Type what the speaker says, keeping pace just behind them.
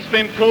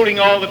been quoting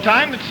all the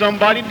time that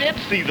somebody did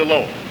see the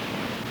Lord.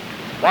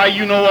 Why,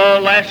 you know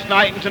all last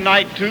night and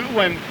tonight too,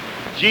 when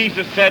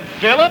Jesus said,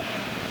 Philip,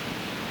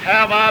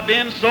 have I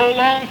been so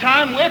long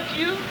time with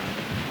you,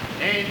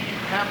 and you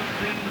haven't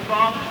seen the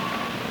Father?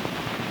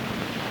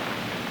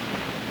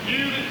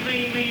 You that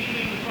seen me,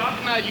 seen the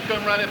Father. Now you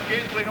come right up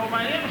here and say,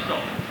 nobody ever saw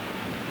him.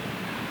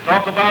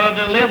 Talk about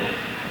a deliverance.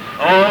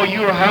 Oh,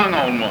 you were hung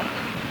on one.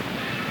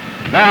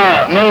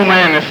 Now, no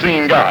man has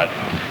seen God.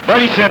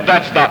 But he said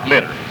that's not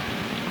literal.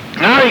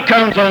 Now he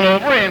comes on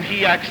over and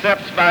he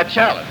accepts by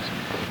challenge.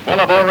 Well,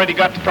 I've already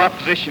got the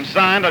proposition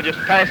signed. I'll just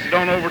pass it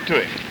on over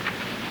to him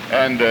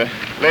and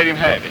let him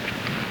have it.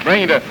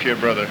 Bring it up here,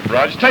 Brother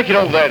Rogers. Take it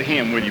over that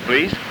hymn, will you,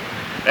 please?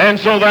 And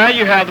so there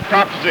you have the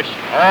proposition,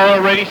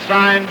 already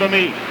signed by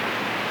me.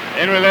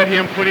 And we let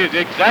him put it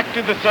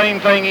exactly the same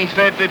thing I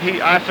said that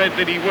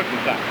he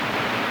wouldn't sign.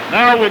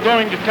 Now we're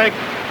going to take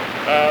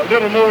a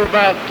little more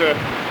about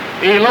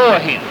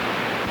Elohim.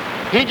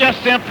 He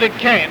just simply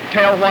can't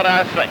tell what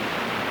I say.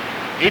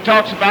 He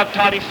talks about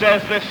Toddy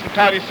says this and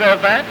Toddy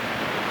says that.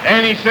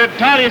 And he said,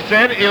 Toddy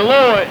said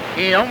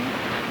Elohim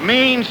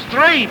means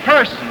three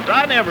persons.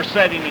 I never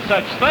said any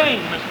such thing,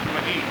 Mr.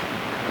 McGee.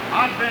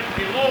 I said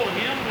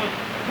Elohim was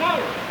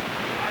plural.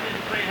 I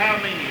didn't say how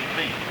many it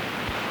means.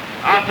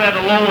 I said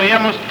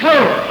Elohim was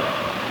plural.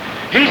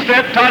 He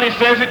said, Toddy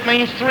says it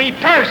means three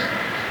persons.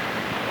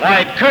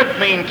 Why, it could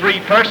mean three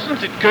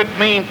persons, it could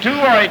mean two,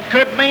 or it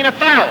could mean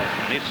 1,000.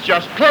 It's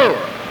just plural.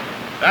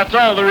 That's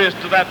all there is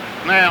to that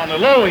noun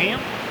Elohim.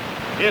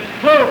 It's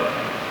plural.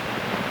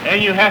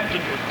 And you have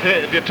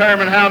to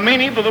determine how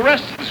many for the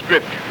rest of the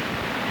scripture.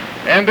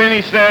 And then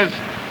he says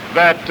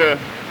that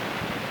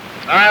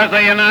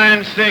Isaiah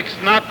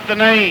 9:6, not the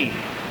name.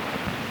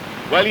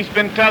 Well, he's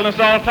been telling us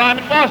all the time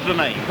it was the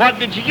name. What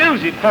did you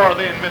use it for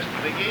then, Mr.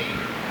 McGee?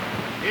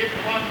 If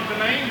it wasn't the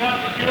name, what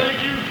did you really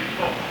use it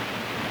for?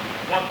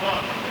 What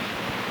was it?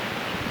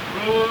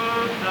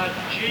 Prove that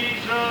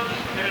Jesus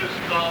is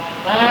the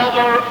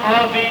Father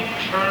of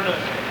eternity.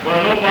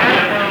 Well, nobody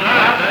ever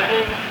denied that.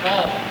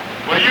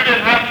 Well, you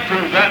didn't have to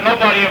prove that.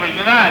 Nobody ever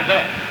denied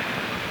that.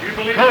 You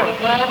believe he's the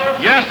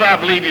Father? Yes, I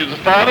believe he's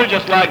the Father,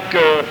 just like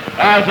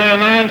Isaiah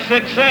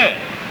 9:6 said.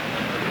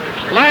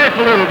 Laugh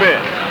a little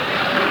bit.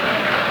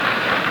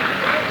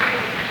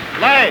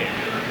 Laugh.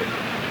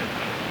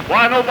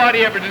 Why,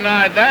 nobody ever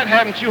denied that.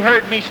 Haven't you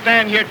heard me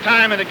stand here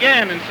time and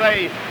again and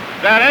say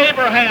that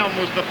Abraham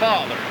was the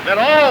father, that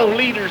all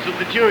leaders of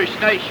the Jewish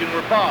nation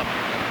were fathers?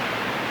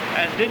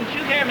 And didn't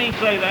you hear me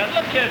say that?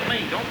 Look at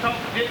me. Don't talk.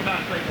 Didn't I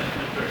say that,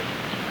 Mr.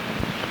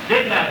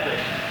 Didn't I say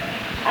that?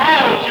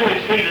 All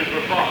Jewish leaders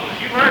were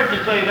fathers. You've heard me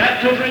say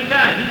that 2 or 3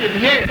 times. You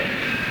didn't hear it.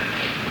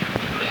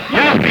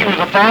 Yes, he was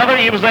a father.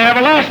 He was the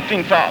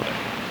everlasting Father.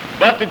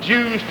 But the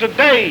Jews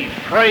today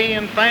pray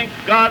and thank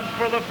God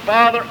for the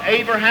father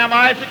Abraham,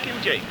 Isaac, and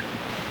Jacob.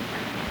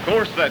 Of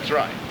course, that's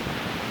right.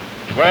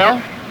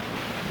 Well,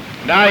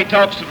 now he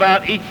talks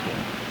about equal.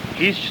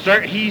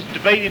 He's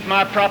debated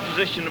my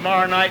proposition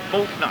tomorrow night,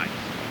 both nights.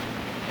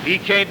 He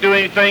can't do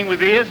anything with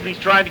his, and he's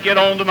trying to get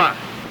on to mine.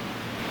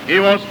 He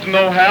wants to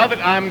know how that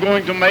I'm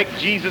going to make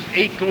Jesus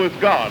equal with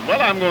God.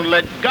 Well, I'm going to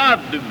let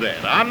God do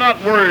that. I'm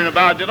not worrying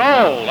about it at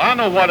all. I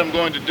know what I'm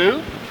going to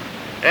do,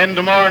 and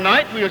tomorrow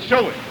night we'll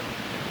show it.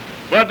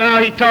 But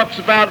now he talks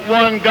about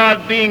one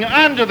God being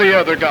under the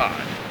other God.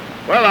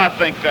 Well, I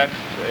think that's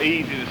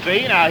easy to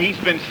see. Now, he's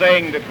been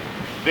saying that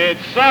the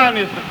Son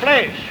is the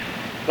flesh.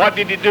 What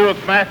did he do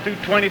with Matthew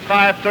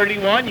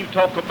 25:31? You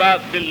talk about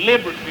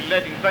deliberately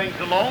letting things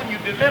alone. You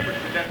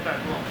deliberately let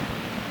that alone.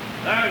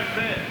 There it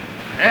says,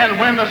 and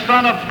when the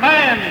Son of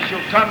Man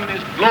shall come in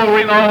his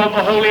glory and all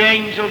the holy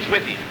angels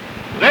with him,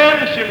 then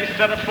shall he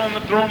set upon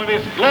the throne of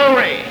his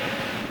glory,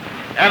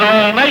 and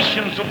all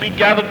nations will be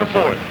gathered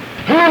before him.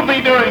 Who will be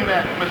doing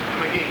that, Mr.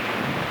 McGee?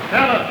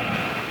 Tell us.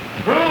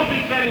 Who will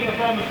be sitting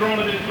upon the throne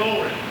of his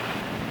glory?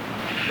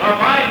 The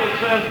Bible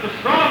says the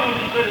Son will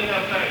be sitting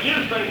up there.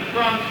 You say the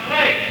Son's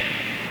flesh.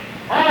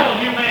 All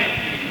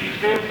humanity. You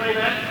still say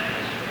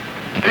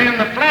that? Then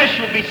the flesh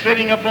will be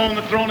sitting upon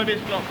the throne of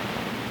his glory.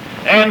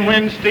 And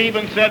when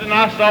Stephen said, and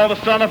I saw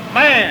the Son of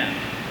Man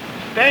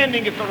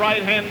standing at the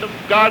right hand of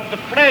God, the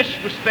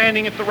flesh was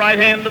standing at the right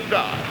hand of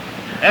God.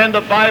 And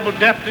the Bible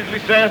definitely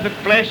says that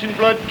flesh and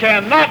blood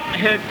cannot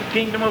inherit the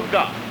kingdom of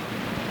God.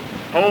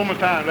 Hold my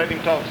time. Let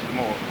him talk some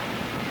more.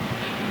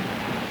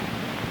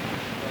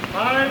 The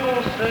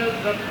Bible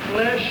says that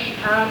flesh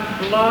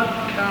and blood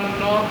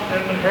cannot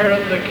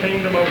inherit the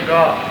kingdom of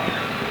God.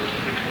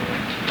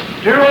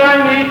 Do I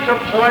need to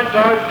point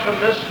out to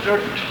Mr.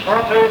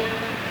 Toddy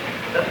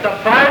that the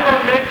Bible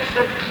makes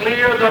it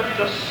clear that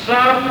the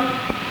Son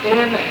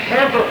in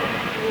heaven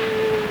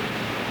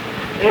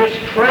is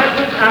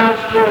present as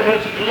to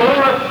his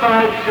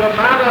glorified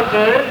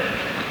humanity,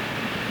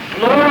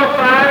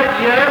 glorified,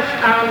 yes,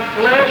 and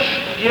flesh,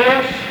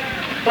 yes,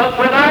 but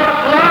without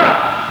blood.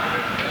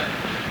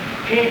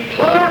 He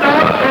poured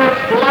out his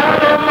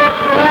blood on the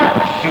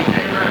cross.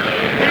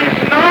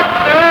 He's not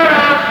there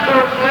as to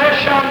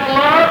flesh and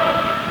blood.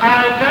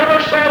 I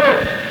never said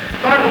it.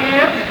 But he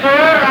is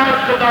there as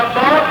to the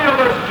body of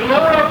his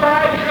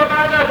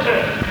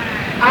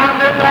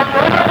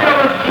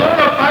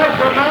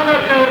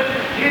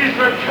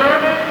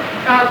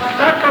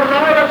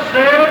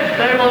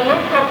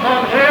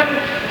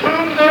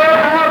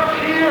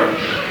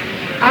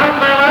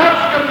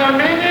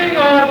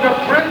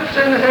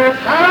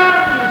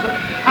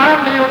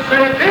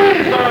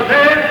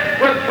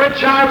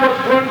which I was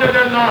wounded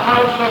in the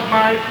house of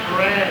my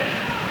friend.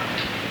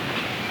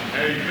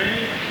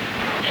 Amen.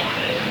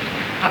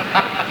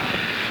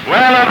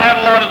 Well, I've had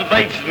a lot of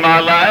debates in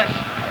my life,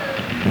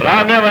 but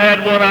I've never had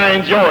one I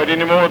enjoyed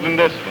any more than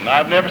this one.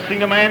 I've never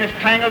seen a man as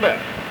tangled up.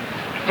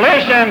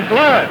 Flesh and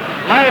blood.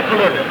 Laugh a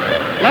little.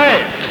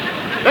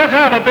 Laugh. Let's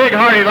have a big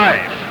hearty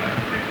laugh.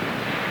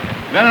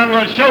 Then I'm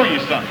going to show you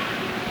something.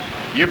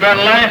 You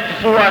better laugh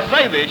before I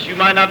say this. You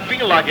might not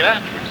feel like it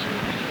afterwards.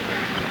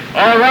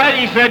 All right,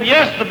 he said,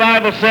 yes, the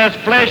Bible says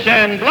flesh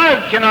and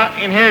blood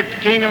cannot inherit the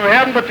kingdom of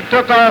heaven, but they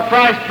took all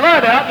Christ's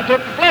blood out and took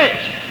the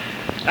flesh.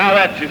 Now,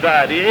 that's his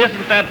idea.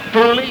 Isn't that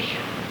foolish?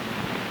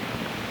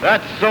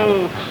 That's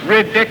so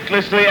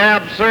ridiculously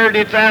absurd,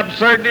 it's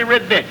absurdly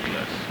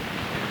ridiculous.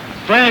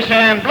 Flesh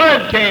and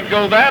blood can't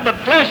go there, but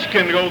flesh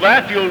can go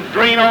there. If you'll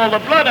drain all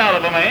the blood out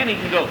of a man, he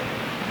can go.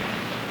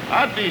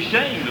 I'd be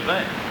ashamed of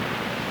that.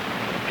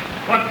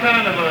 What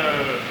kind of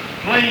a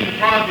plain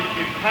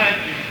positive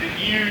passage that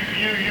you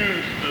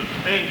use to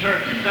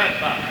interpret that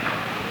by?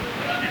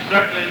 You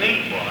certainly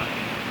need one.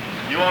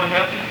 You want to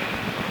help him?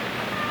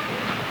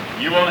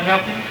 You want to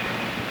help him?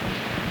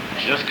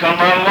 Just come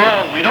right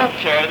along. We don't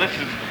care. This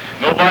is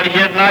nobody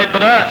here tonight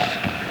but us.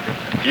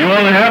 You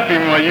want to help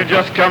him? Well, you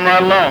just come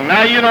right along.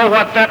 Now, you know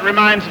what that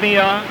reminds me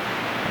of?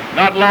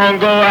 Not long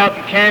ago out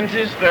in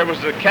Kansas, there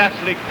was a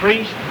Catholic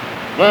priest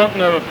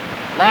wanting a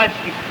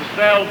license to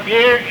sell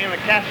beer in a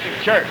Catholic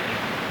church.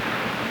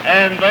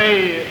 And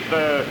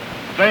the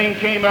thing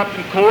came up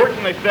in court,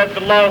 and they said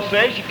the law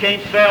says you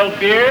can't sell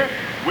beer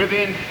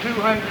within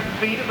 200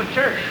 feet of a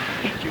church.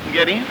 You can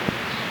get in.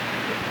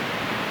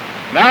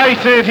 Now he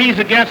says he's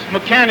against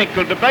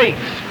mechanical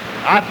debates.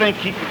 I think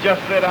he could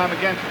just said I'm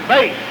against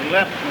debates and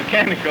left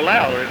mechanical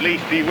out, or at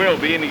least he will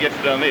be, and he gets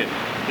done this.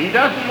 He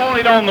doesn't want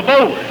it on the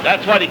board.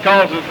 That's what he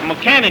calls it,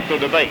 mechanical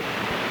debate.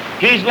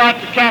 He's like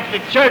the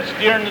Catholic Church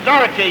during the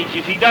Dark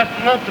Ages. He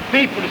doesn't want the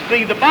people to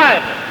see the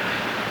Bible.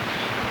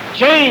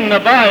 Chain the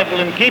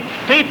Bible and keep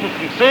the people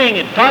from seeing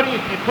it. Toddy,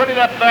 if you put it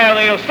up there,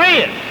 they'll see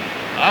it.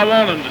 I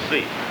want them to see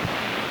it.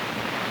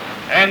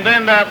 And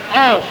then that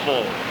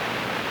awful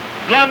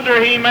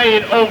blunder he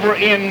made over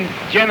in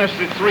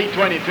Genesis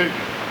 3:22,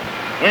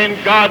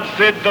 when God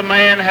said the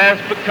man has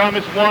become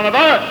as one of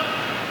us.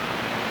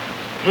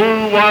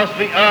 Who was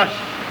the us?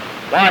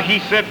 Why, he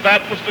said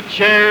that was the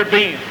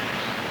cherubim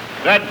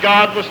that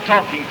God was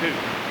talking to.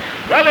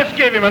 Well, let's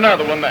give him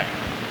another one there.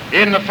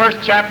 In the first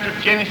chapter of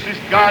Genesis,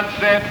 God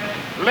said,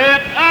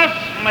 let us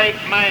make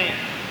man.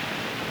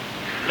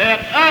 Let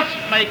us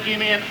make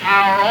him in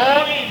our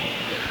own image.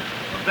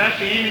 Is that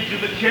the image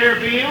of the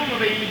cherubim or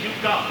the image of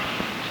God?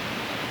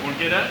 Want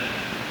to get up?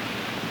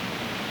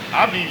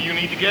 I believe you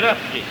need to get up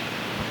again.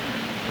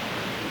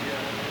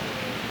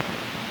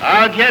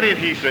 I'll get it,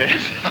 he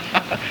says.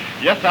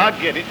 Yes, I'll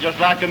get it, just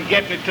like I'm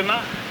getting it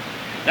tonight.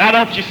 Now,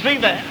 don't you see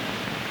that?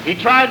 He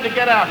tried to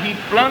get out. He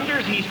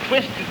blunders. He's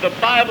twisted the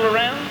Bible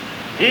around.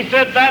 He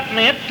said that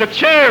meant the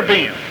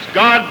cherubims.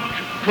 God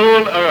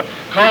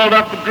called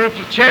up a group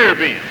of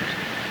cherubims.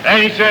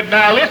 And he said,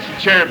 now listen,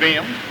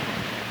 cherubims,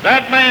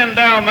 that man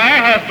down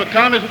there has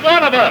become as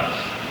one of us.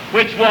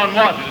 Which one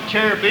was it, a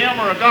cherubim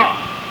or a God?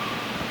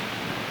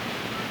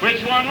 Which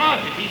one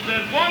was it? He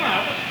said, one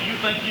of us. You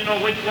think you know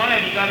which one?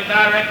 Have you got a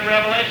direct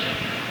revelation?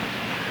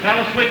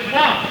 Tell us which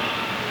one.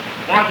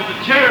 Was it a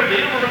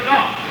cherubim or a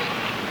God?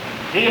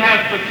 He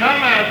has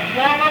become as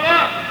one of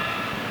us.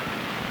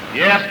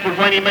 Yes, but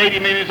when he made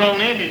him in his own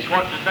image,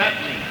 what does that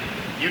mean?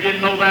 You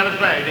didn't know that as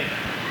that, did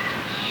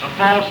you? A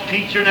false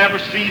teacher never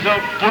sees a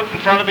foot in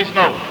front of his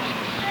nose.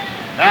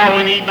 Now,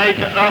 when he made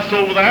us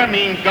over there,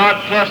 means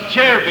God plus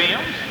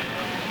cherubims,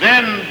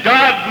 then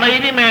God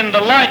made him in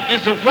the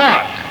likeness of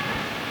what?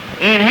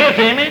 In his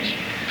image.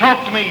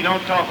 Talk to me.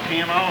 Don't talk to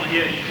him. I want to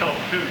hear you talk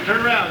too.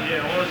 Turn around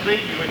here. I want to see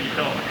you when you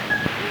talk.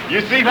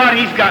 You see what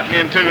he's gotten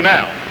into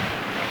now.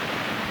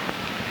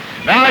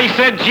 Now he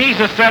said,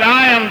 Jesus said,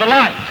 I am the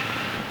light.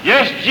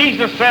 Yes,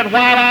 Jesus said,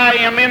 while I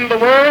am in the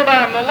world,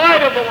 I am the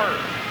light of the world.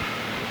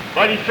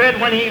 But he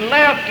said, when he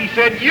left, he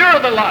said, you're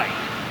the light.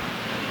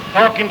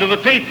 Talking to the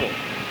people.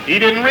 He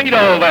didn't read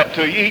all that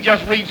to you. He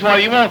just reads what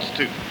he wants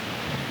to.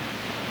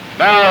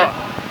 Now,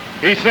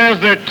 he says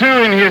there are two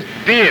in his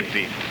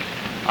deity.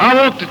 I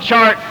want the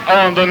chart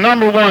on the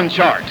number one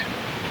chart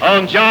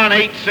on John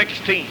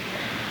 8:16.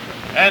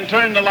 And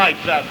turn the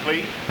lights out,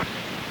 please.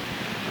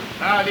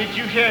 Now, did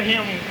you hear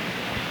him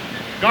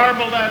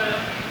garble that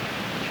up?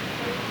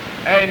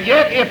 And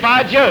yet, if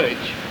I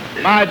judge,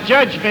 my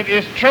judgment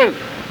is true,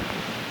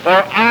 for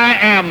I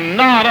am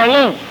not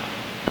alone.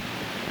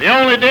 The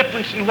only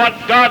difference in what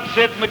God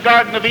said in the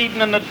Garden of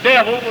Eden and the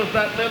devil was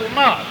that little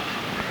knot.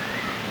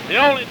 The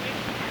only difference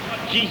in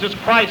what Jesus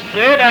Christ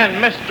said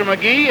and Mr.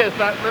 McGee is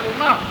that little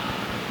knot.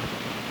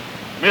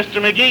 Mr.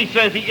 McGee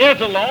says he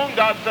is alone.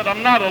 God said,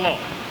 I'm not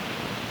alone.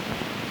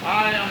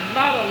 I am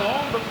not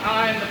alone, but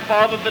I am the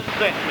Father that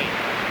sent me.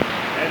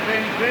 And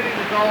then he said, it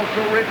is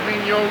also written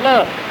in your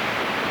law.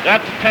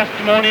 That's the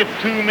testimony of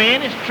two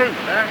men is truth.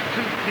 That's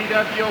truth,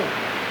 T.W.O.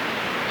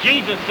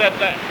 Jesus said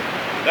that.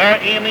 They're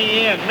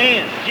M-E-N,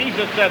 men.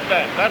 Jesus said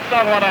that. That's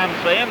not what I'm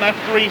saying. That's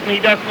the reason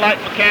he doesn't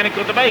like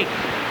mechanical debate.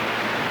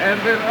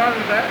 And then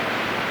under that,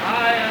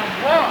 I am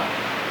one.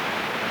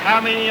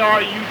 How many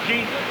are you,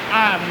 Jesus?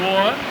 I am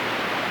one.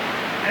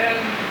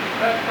 And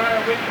that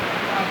bear witness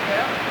of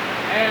myself.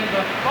 And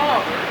the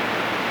Father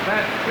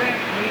that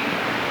sent me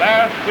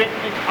bears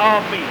witness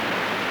of me.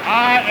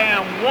 I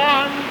am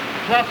one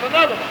plus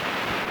another one.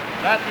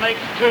 That makes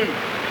two.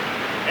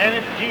 And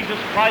if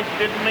Jesus Christ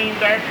didn't mean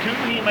there two,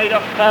 he made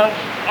a false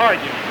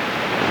argument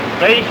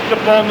based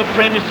upon the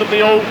premise of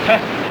the Old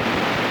Testament.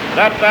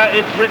 That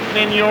it's written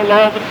in your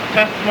law that the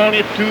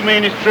testimony of two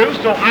men is true,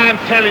 so I'm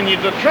telling you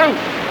the truth.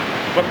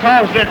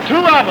 Because there are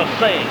two of us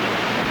saying it.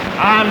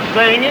 I'm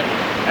saying it,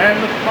 and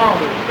the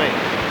Father's saying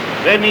it.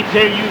 Let me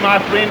tell you, my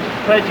friends,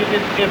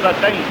 prejudice is a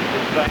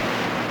dangerous thing.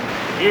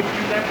 If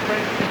you let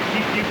prejudice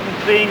keep you from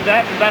seeing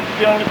that, and that's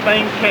the only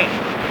thing can.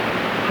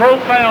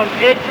 Profound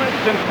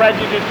ignorance and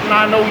prejudice, and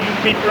I know you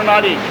people are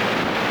not ignorant.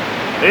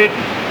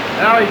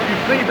 Now, if you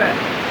see that,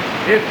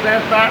 it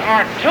says there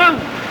are two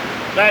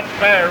that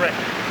bear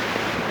record.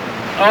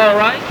 All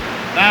right.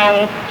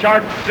 Now, on the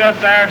chart it says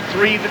there are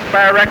three that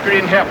bear record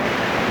in heaven.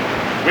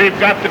 We've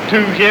got the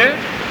two here.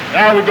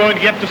 Now we're going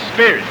to get the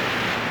Spirit.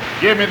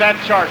 Give me that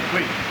chart,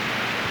 please.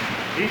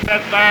 He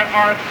says there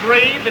are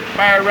three that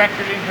bear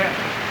record in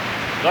heaven.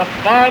 The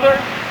Father,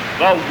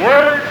 the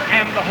Word,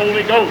 and the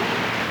Holy Ghost.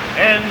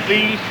 And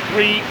these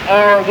three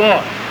are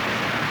one.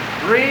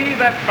 Three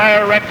that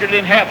bear record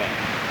in heaven.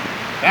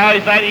 Now,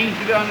 is that easy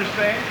to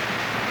understand?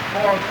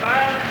 For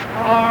there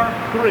are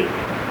three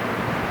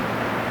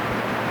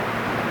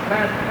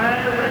that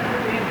bear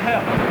record in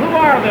heaven. Who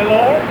are they,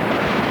 Lord?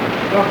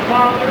 The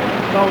Father,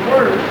 the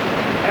Word,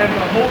 and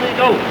the Holy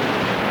Ghost.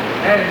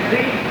 And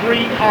these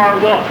three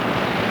are one.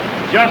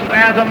 Just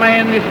as a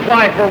man and his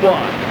wife are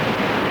one.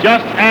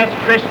 Just as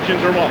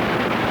Christians are one.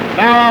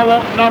 Now I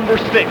want number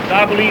 6.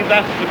 I believe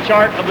that's the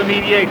chart of the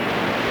mediator.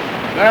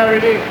 There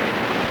it is.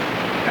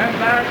 And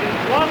there is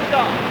one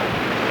God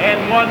and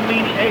one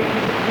mediator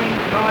between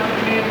God and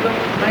men, the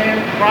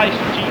man Christ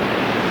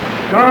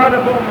Jesus. God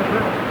upon the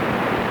throne.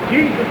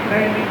 Jesus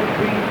standing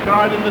between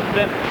God and the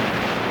sinner.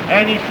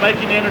 And he's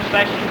making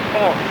intercessions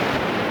for us.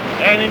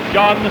 And in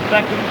John the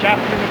 2nd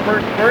chapter, in the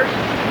 1st verse,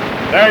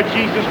 there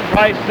Jesus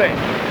Christ said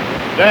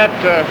that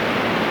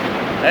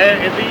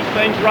if these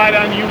things write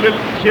on you little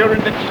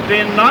children that you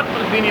sin not,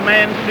 but if any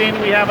man sin,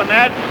 we have an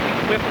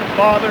advocate with the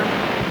Father,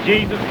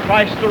 Jesus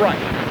Christ the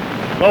righteous.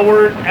 The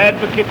word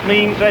advocate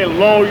means a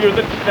lawyer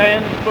that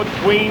stands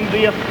between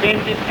the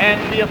offended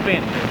and the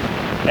offender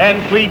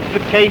and pleads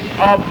the case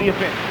of the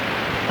offender.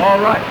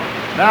 All right.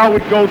 Now we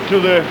go to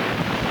the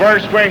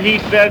verse where he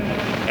said,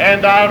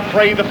 and I'll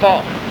pray the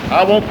Father.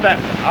 I want that.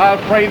 I'll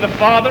pray the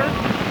Father,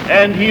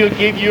 and he'll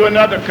give you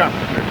another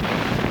comforter.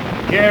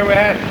 Here we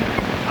have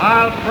it.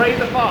 I'll pray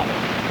the Father.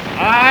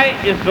 I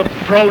is the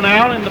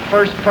pronoun in the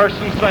first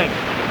person singular.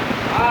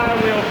 I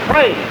will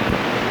pray.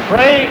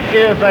 Pray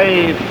is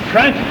a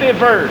transitive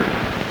verb.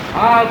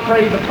 I'll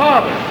pray the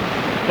Father.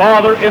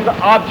 Father is the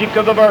object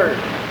of the verb.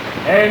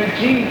 And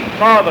Jesus,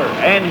 Father,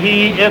 and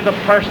he is a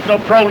personal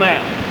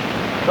pronoun.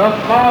 The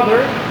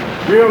Father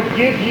will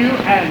give you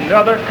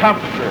another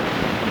comforter.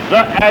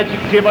 The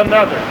adjective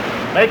another.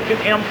 Makes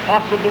it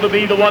impossible to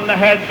be the one that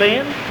had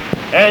been.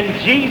 And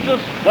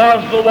Jesus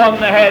was the one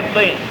that had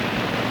been.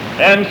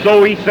 And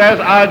so he says,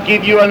 I'll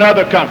give you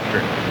another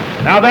comforter.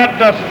 Now that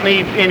doesn't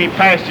need any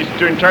passage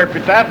to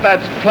interpret that.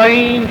 That's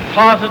plain,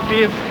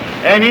 positive,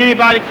 and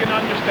anybody can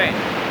understand.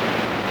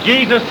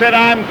 Jesus said,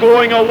 I'm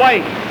going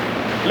away.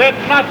 Let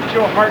not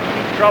your heart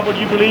be troubled.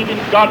 You believe in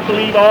God,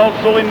 believe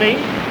also in me.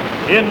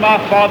 In my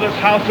Father's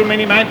house are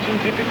many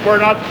mansions. If it were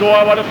not so,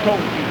 I would have told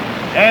you.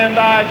 And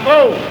I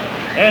go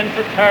and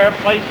prepare a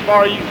place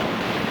for you.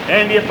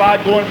 And if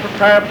I go and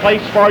prepare a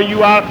place for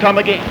you, I'll come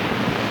again.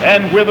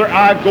 And whither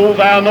I go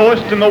thou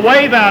knowest, and the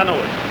way thou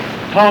knowest.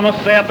 Thomas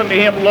saith unto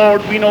him,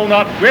 Lord, we know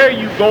not where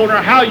you go nor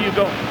how you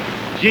go.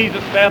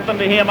 Jesus saith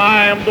unto him,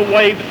 I am the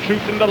way, the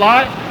truth, and the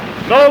life.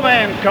 No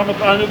man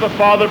cometh unto the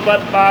Father but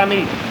by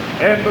me.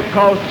 And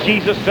because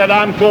Jesus said,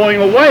 I'm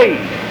going away,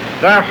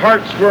 their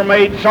hearts were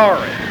made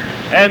sorry.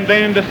 And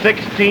then in the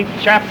 16th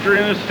chapter,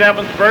 in the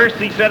 7th verse,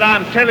 he said,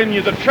 I'm telling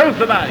you the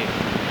truth about it.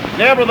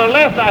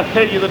 Nevertheless, I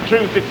tell you the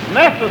truth, it's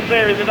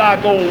necessary that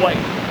I go away.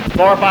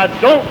 For if I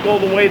don't go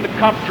the way, the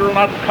Comforter will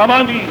not come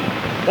unto you.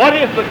 What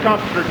is the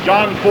Comforter?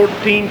 John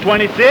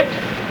 14:26.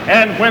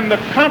 And when the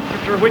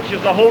Comforter, which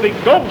is the Holy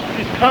Ghost,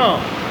 is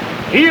come,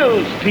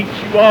 he'll teach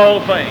you all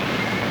things.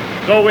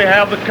 So we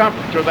have the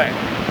Comforter there.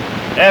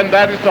 And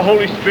that is the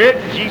Holy Spirit.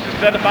 Jesus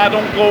said, if I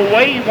don't go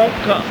away, he won't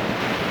come.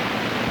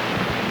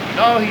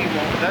 No, he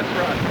won't. That's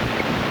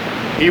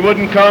right. He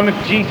wouldn't come if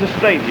Jesus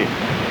stayed here.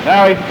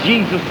 Now, if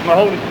Jesus and the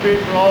Holy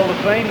Spirit were all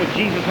the same, would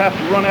Jesus have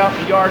to run out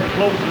in the yard and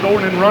close the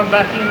door and then run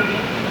back in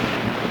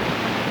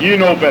again? You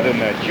know better than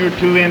that. You're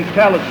too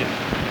intelligent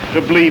to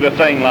believe a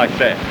thing like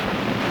that.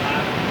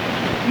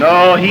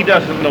 No, he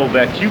doesn't know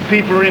that. You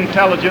people are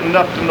intelligent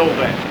enough to know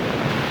that.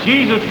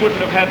 Jesus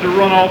wouldn't have had to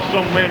run off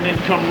somewhere and then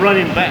come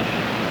running back.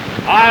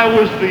 I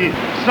was the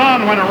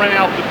Son when I ran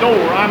out the door.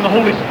 I'm the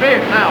Holy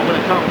Spirit now when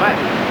I come back.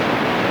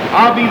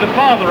 I'll be the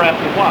Father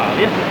after a while.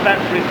 Isn't that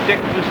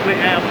ridiculously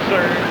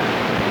absurd?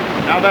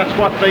 Now that's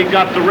what they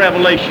got the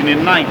revelation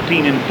in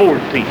 19 and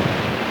 14.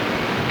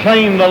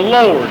 Claim the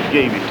Lord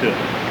gave it to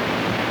them.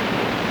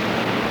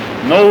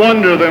 No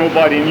wonder that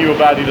nobody knew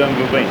about it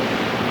until then.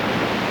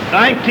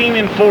 19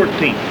 and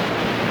 14.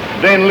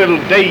 Then little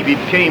David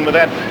came with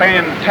that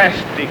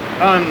fantastic,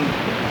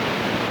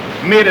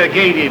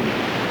 unmitigated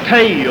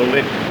tale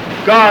that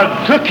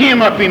God took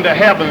him up into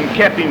heaven and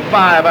kept him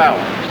 5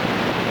 hours.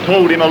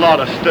 Told him a lot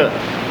of stuff.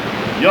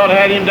 You ought to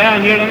have him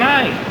down here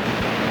tonight.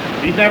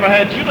 He's never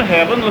had you to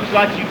heaven. Looks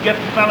like you get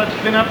the fella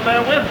that's been up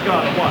there with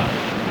God a while.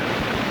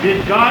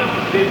 Did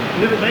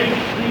little David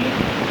see him?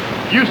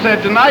 You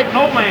said tonight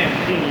no man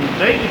seen him.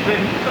 David said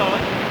he saw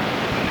it.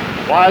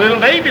 Why, little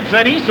David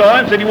said he saw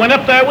it and said he went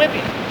up there with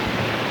him.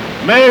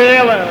 Mary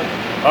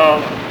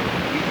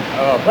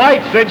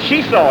White said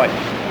she saw it.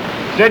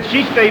 Said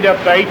she stayed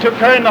up there. He took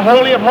her in the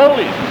Holy of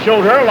Holies and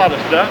showed her a lot of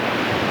stuff.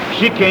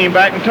 She came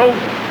back and told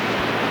him.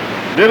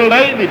 Little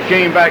David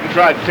came back and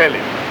tried to tell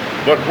him.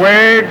 But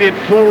where did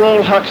poor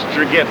old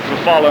Huckster get for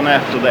falling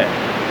after that?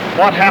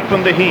 What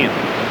happened to him?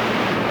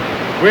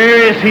 Where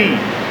is he?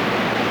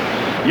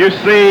 You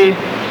see,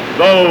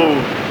 though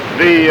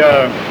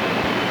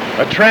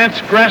a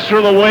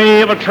transgressor, the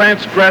way of a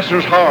transgressor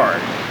is hard.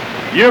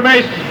 You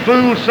may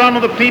fool some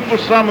of the people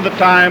some of the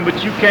time,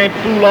 but you can't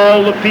fool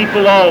all the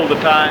people all the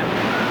time.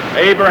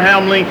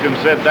 Abraham Lincoln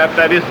said that.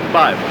 That isn't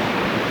Bible.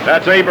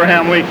 That's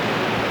Abraham Lincoln.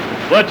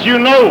 But you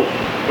know,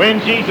 when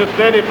Jesus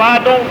said, if I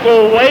don't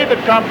go away, the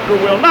Comforter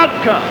will not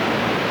come.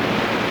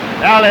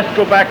 Now let's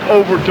go back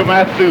over to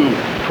Matthew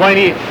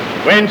 20,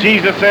 when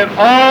Jesus said,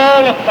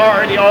 all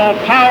authority, all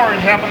power in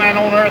heaven and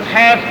on earth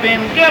has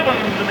been given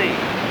to me.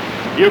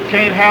 You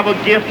can't have a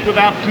gift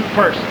without two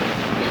persons.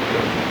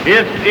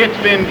 It's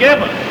been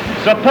given.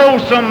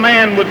 Suppose some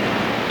man would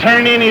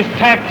turn in his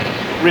tax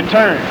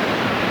return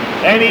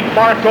and he'd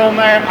mark on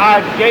there,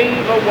 I gave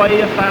away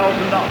 $1,000.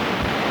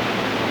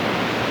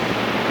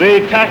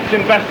 The tax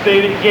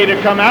investigator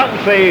come out and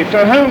say,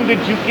 to whom did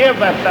you give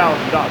that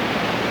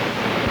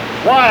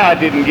 $1,000? Why, I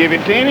didn't give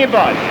it to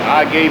anybody.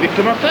 I gave it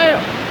to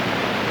myself.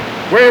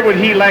 Where would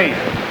he land?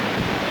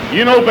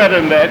 You know better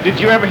than that. Did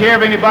you ever hear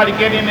of anybody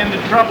getting into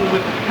trouble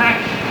with the tax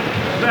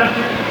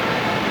assessor?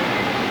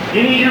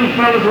 Any of you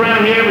fellows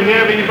around here ever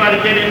hear of anybody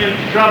getting into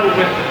trouble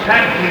with the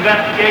tax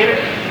investigator?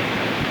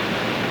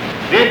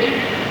 Did you?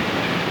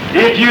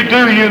 If you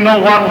do, you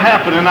know what will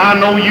happen, and I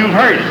know you've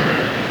heard it.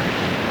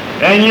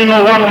 And you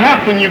know what will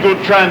happen, you go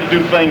trying to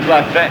do things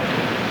like that.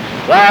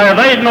 Why,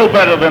 they know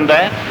better than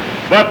that.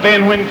 But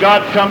then when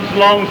God comes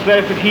along and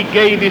says that he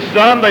gave his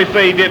son, they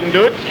say he didn't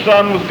do it. The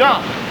son was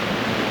God.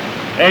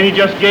 And he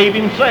just gave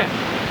himself.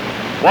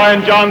 Why,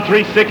 in John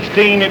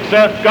 3:16 it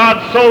says, God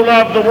so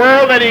loved the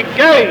world that he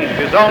gave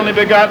his only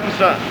begotten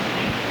Son,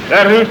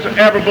 that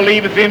whosoever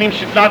believeth in him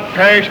should not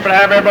perish but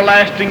have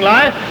everlasting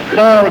life.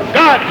 For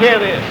God, hear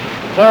this,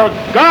 for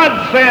God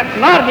sent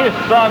not his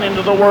Son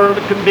into the world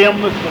to condemn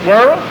the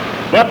world,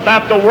 but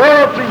that the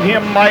world through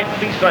him might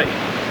be saved.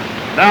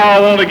 Now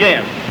I want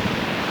again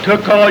to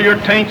call your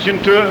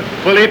attention to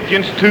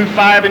Philippians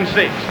 2:5 and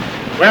 6,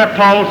 where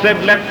Paul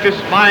said, let this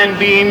mind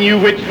be in you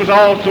which was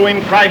also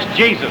in Christ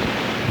Jesus,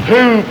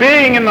 who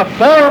being in the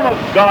form of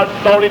God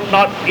thought it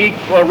not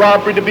equal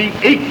robbery to be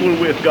equal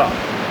with God.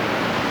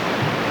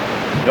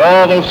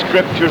 All those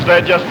scriptures,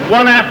 they're just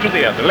one after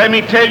the other. Let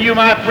me tell you,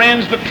 my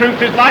friends, the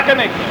truth is like a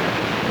nickel.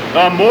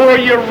 The more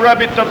you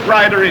rub it, the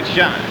brighter it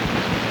shines.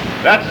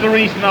 That's the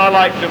reason I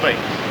like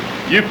debates.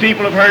 You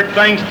people have heard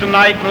things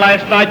tonight and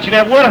last night you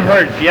never would have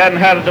heard if you hadn't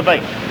had a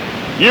debate.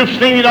 You've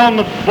seen it on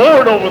the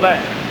board over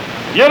there.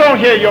 You don't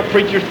hear your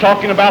preachers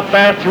talking about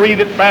there three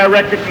that bear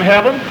record in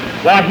heaven.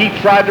 Why, he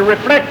tried to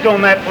reflect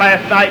on that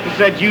last night and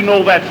said, you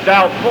know that's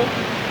doubtful.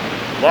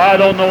 Well, I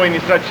don't know any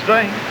such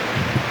thing.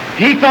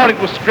 He thought it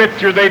was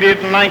scripture they did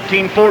in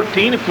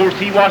 1914. Of course,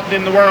 he wasn't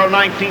in the world in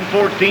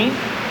 1914.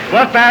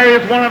 But there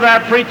is one of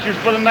our preachers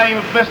by the name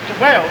of Mr.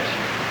 Welch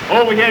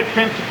over here at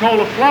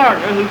Pensacola,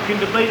 Florida, who can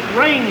debate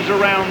rings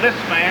around this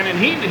man, and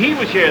he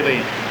was here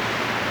then.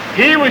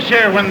 He was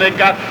here when they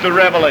got the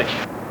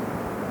revelation.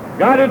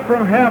 Got it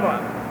from heaven.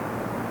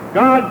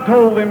 God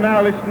told them,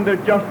 now listen,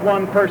 there's just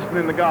one person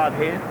in the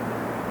Godhead.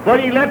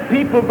 But he let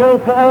people go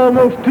for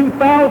almost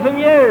 2,000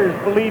 years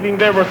believing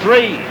there were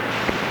three.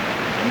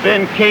 And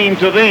then came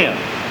to them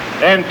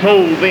and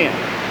told them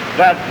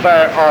that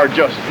there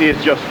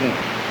is just one.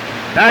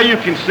 Now you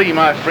can see,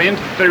 my friends,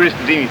 that there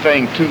isn't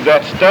anything to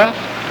that stuff.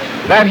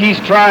 That he's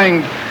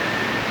trying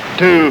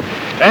to,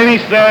 and he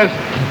says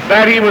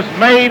that he was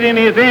made in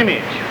his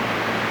image.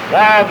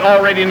 Well, I've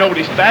already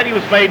noticed that. He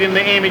was made in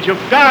the image of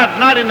God,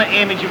 not in the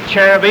image of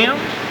cherubims,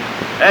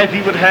 as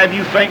he would have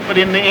you think, but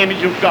in the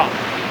image of God.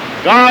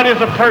 God is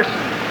a person.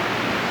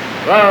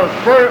 The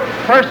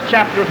first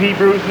chapter of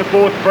Hebrews, the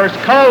 4th verse,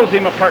 calls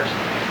him a person.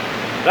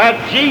 That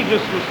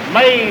Jesus was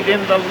made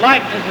in the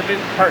likeness of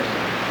his person.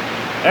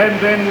 And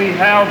then we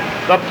have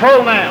the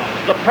pronouns,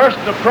 the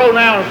personal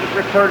pronouns that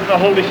refer to the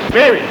Holy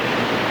Spirit.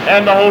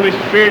 and the Holy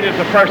Spirit is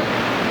a person.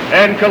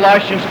 And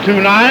Colossians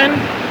 2:9,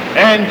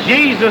 and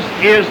Jesus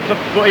is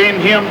in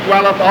him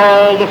dwelleth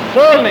all the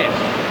fullness.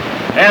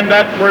 And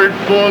that word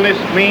fullness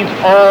means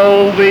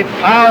all the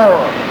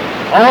power,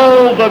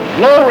 all the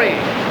glory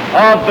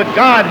of the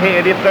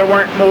Godhead. If there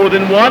weren't more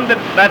than one,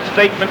 that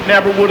statement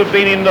never would have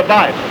been in the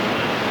Bible.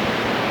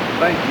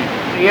 Thank you.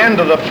 At the end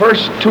of the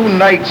first 2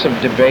 nights of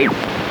debate,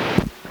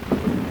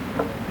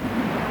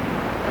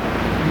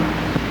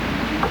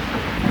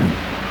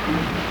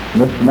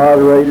 Mr.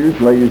 Moderators,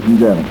 ladies and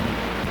gentlemen,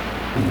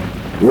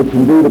 it's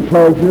indeed a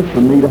pleasure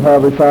for me to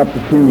have this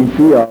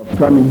opportunity of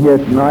coming here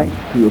tonight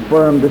to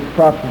affirm this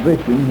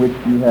proposition which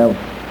you have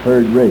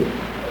heard read.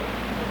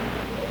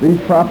 These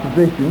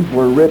propositions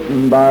were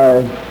written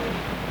by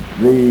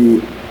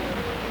the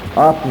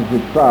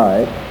opposite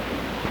side.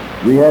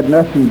 We had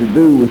nothing to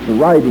do with the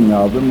writing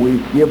of them.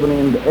 We've given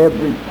in to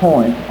every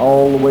point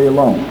all the way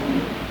along.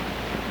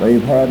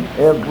 They've had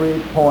every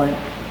point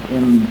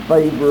in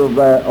favor of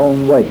their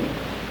own way.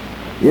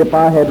 If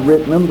I had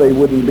written them, they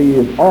wouldn't be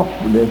as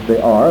awkward as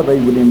they are. They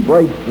would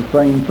embrace the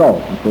same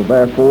thought, and so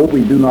therefore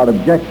we do not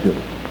object to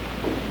them.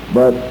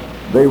 But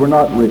they were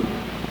not written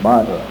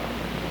by us.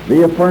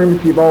 The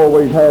affirmative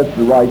always has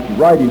the right to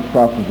write its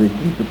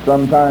propositions, but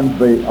sometimes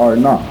they are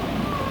not.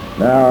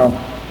 Now,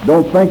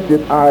 don't think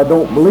that I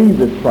don't believe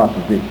this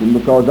proposition,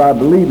 because I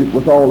believe it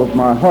with all of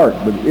my heart,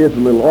 but it is a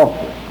little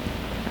awkward.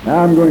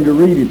 Now I'm going to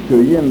read it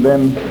to you, and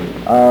then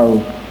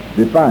I'll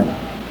define it.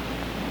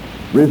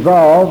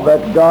 Resolve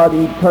that God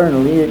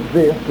eternally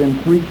exists in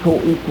 3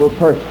 co-equal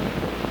persons.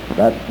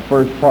 That's the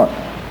first part.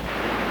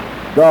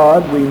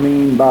 God, we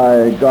mean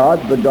by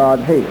God the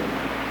Godhead,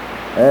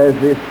 as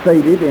is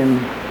stated in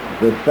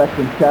the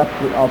 2nd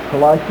chapter of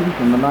Colossians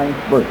in the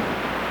 9th verse,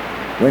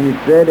 when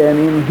it said, and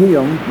in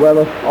him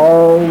dwelleth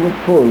all the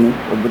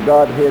fullness of the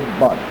Godhead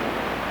body.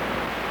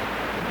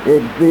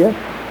 Exists,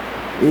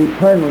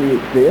 eternally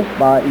exists.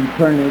 By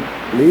eternally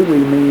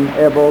we mean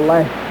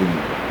everlasting,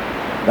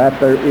 that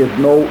there is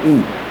no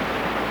end,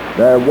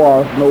 there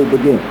was no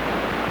beginning,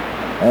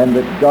 and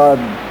that God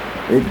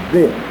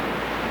exists.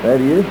 That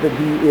is, that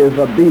he is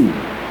a being,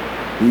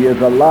 he is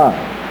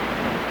alive.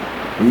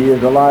 He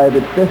is alive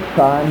at this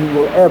time, he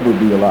will ever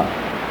be alive.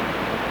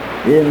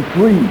 In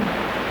 3,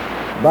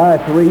 by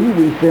 3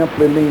 we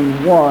simply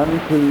mean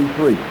 1, 2,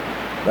 3.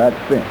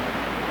 That's simple.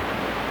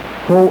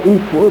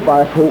 Co-equal,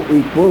 by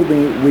co-equal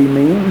we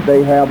mean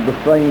they have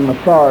the same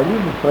authority,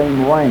 the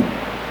same rank,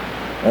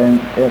 and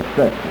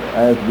etc.,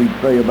 as we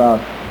say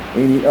about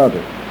any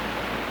other.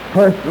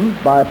 Persons,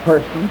 by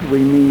persons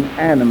we mean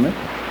animate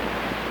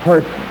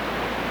persons.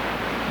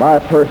 By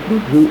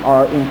persons who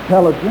are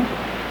intelligent.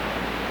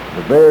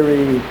 The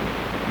very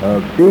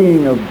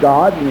being of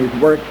God and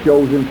his work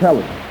shows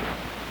intelligence.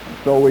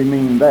 So we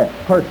mean that.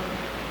 Persons.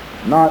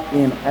 Not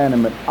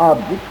inanimate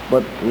objects,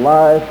 but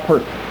live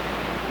persons.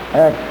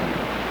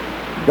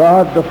 Action.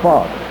 God the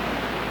Father.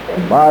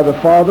 By the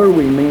Father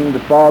we mean the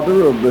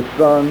Father of the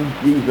Son,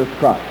 Jesus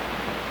Christ.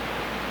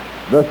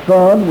 The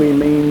Son, we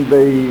mean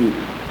the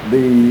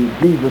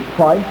Jesus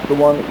Christ, the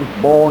one that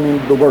was born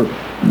into the world.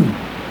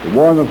 The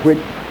one of which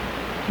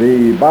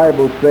the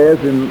Bible says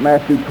in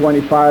Matthew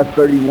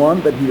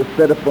 25:31 that he is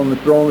set upon the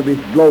throne of his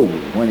glory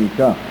when he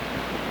comes.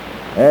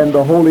 And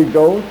the Holy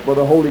Ghost, for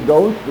the Holy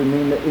Ghost, we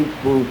mean the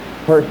equal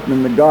person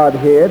in the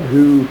Godhead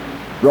who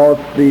brought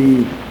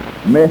the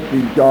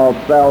message of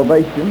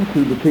salvation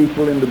to the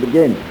people in the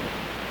beginning.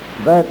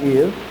 That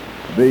is,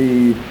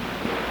 the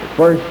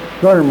first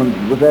sermon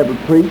that was ever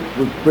preached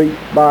was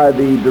preached by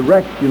the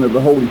direction of the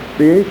Holy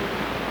Spirit.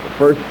 The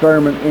first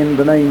sermon in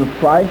the name of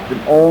Christ,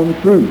 and on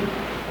through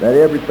that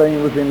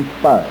everything was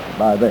inspired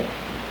by that.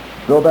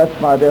 So that's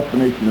my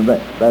definition of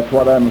that. That's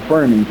what I'm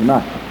affirming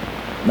tonight.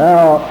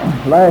 Now,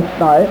 last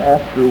night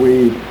after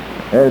we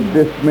had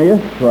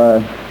dismissed,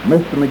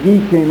 Mr.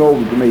 McGee came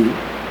over to me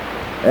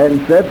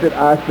and said that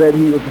I said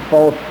he was a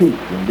false teacher,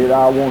 and did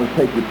I want to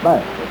take it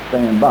back or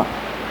stand by.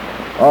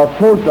 Of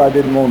course I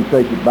didn't want to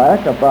take it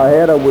back. If I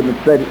had, I wouldn't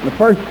have said it in the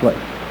first place.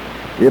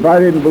 If I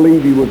didn't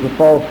believe he was a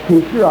false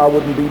teacher, I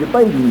wouldn't be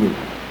debating with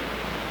him.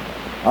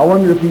 I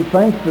wonder if he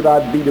thinks that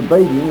I'd be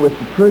debating with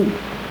the truth.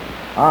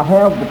 I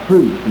have the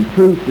truth, and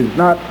truth is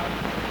not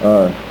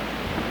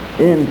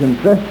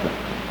inconsistent.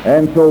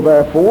 And so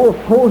therefore,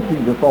 of course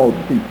he's a false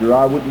teacher.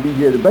 I wouldn't be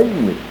here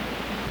debating with him.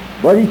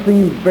 But he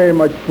seems very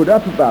much put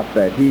up about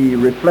that. He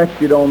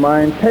reflected on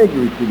my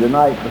integrity the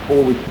night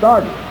before we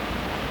started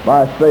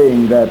by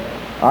saying that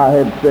I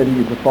had said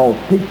he was a false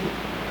teacher.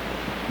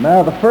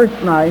 Now, the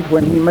first night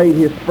when he made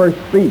his first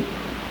speech,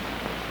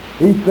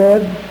 he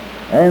said,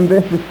 and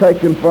this is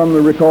taken from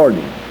the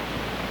recording,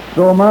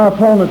 so my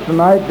opponent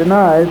tonight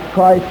denies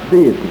Christ's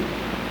deity.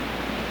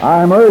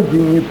 I'm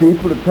urging you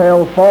people to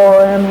tell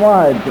far and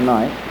wide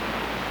tonight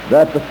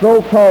that the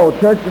so-called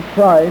Church of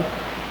Christ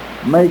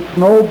makes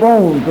no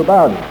bones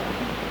about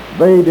it.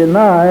 They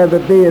deny the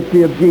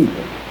deity of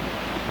Jesus.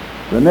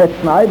 The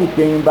next night he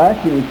came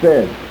back and he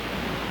said,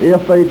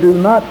 if they do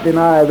not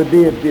deny the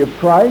deity of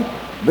Christ,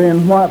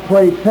 then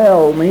pray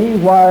tell me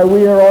why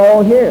we are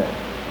all here.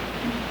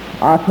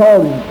 I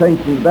called his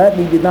attention to that,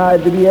 and he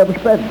denied that he ever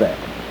said that.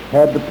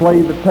 Had to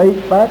play the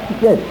tape back to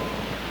get it.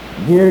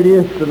 And here it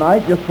is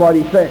tonight, just what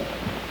he said.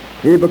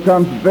 He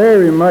becomes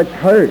very much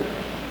hurt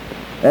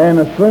and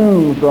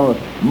assumes a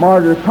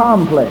martyr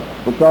complex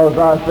because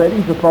I said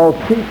he's a false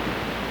teacher.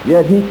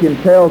 Yet he can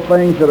tell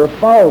things that are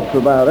false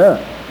about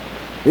us.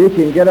 He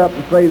can get up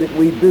and say that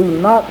we do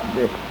not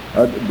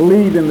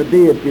believe in the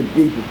deity of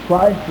Jesus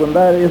Christ when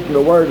that isn't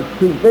a word of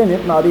truth in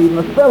it, not even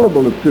a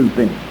syllable of truth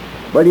in it.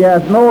 But he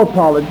has no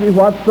apology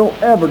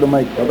whatsoever to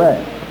make for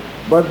that,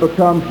 but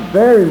becomes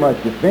very much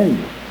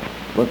offended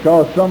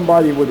because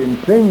somebody would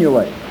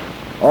insinuate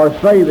or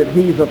say that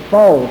he's a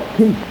false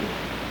teacher.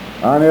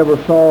 I never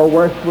saw a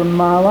worse one in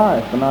my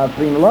life, and I've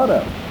seen a lot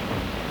of them.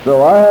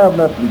 So I have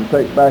nothing to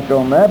take back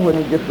on that when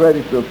he gets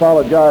ready to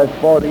apologize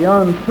for the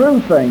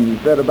untrue thing he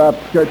said about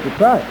the Church of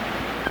Christ.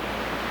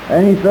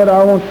 And he said,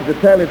 I want you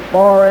to tell it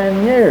far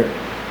and near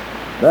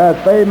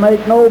that they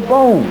make no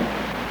bones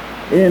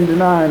in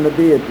denying the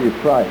deity of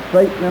Christ.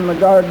 Satan in the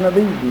Garden of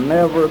Eden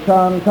never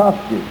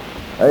concocted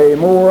a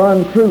more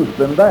untruth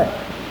than that.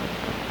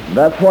 And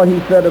that's what he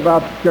said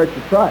about the Church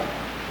of Christ.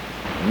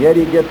 And yet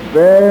he gets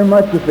very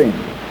much offended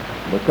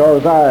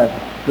because I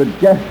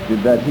suggested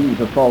that he's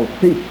a false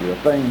teacher, a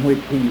thing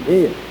which he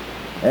is,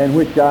 and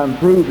which I'm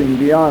proving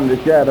beyond a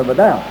shadow of a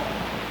doubt.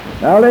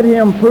 Now let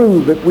him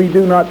prove that we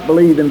do not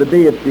believe in the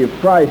deity of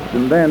Christ,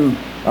 and then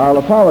I'll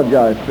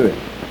apologize to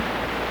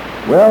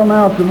him. Well,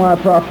 now to my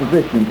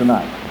proposition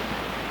tonight.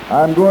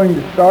 I'm going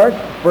to start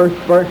the first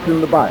verse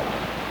in the Bible.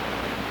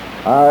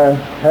 I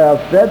have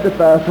said that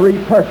there are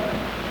three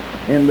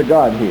persons in the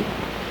Godhead.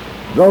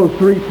 Those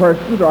three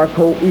persons are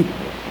co-equal.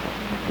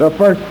 The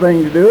first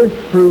thing to do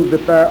is prove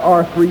that there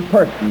are three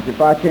persons.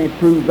 If I can't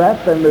prove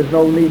that, then there's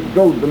no need to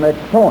go to the next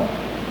point,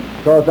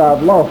 because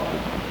I've lost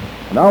it.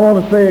 And I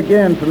want to say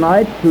again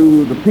tonight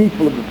to the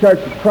people of the Church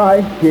of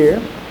Christ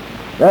here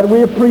that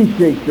we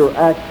appreciate your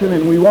action,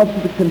 and we want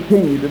you to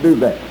continue to do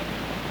that.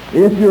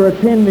 If you're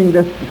attending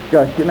this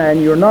discussion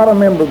and you're not a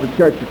member of the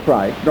Church of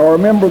Christ, nor a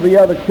member of the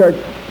other church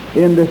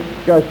in this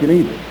discussion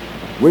either,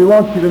 we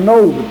want you to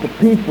know that the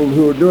people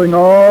who are doing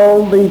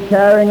all the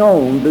carrying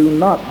on do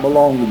not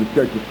belong to the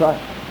Church of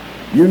Christ.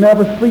 You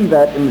never see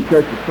that in the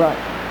Church of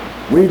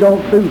Christ. We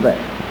don't do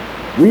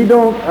that. We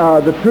don't,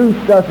 the truth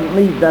doesn't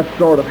need that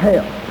sort of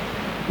help.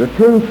 The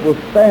truth will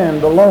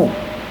stand alone.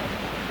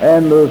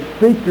 And the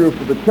speaker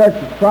for the Church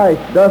of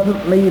Christ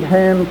doesn't need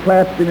hand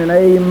clapping and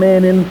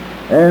amening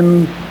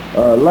and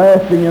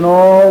laughing and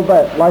all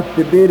that like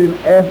they did in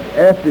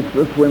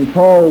Ephesus when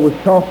Paul was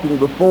talking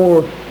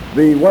before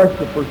the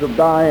worshippers of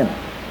Diana.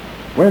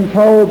 When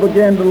Paul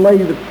began to lay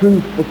the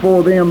truth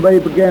before them, they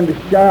began to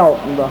shout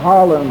and to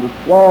holler and to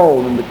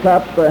squall and to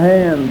clap their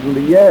hands and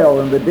to yell,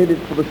 and they did it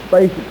for the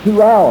space of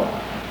 2 hours.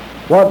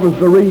 What was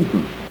the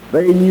reason?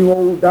 They knew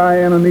old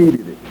Diana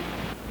needed it.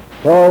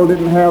 Paul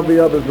didn't have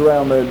the others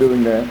around there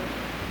doing that.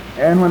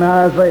 And when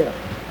Isaiah,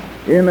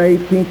 in the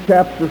 18th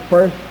chapter,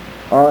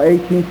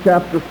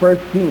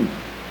 1st King,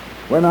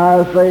 when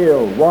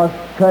Isaiah was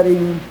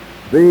cutting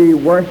the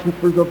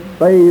worshippers of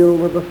Baal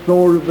with the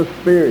sword of the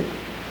Spirit,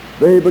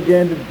 they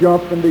began to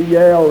jump and to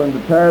yell and to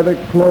tear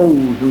their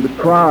clothes and to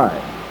cry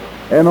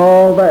and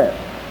all that.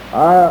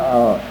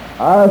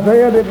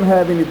 Isaiah didn't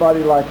have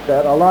anybody like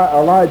that.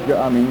 Elijah,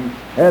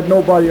 had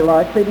nobody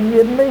like that. He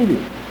didn't need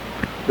it.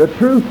 The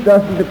truth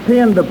doesn't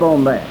depend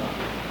upon that.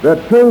 The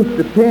truth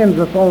depends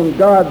upon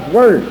God's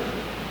Word.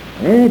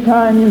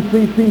 Anytime you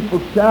see people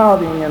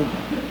shouting and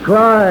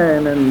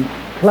crying and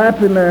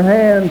clapping their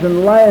hands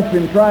and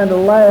laughing, trying to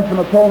laugh an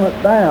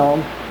opponent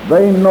down,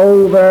 they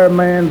know their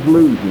man's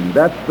losing.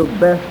 That's the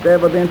best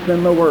evidence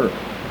in the world.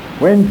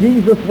 When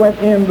Jesus went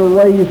in to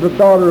raise the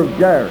daughter of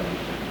Jairus,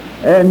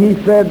 and he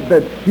said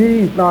that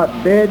she's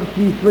not dead,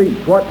 she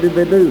sleeps, what did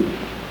they do?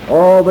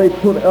 Oh, they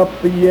put up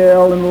the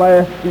yell and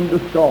laughed him to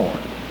scorn.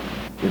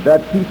 Did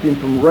that keep him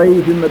from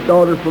raising the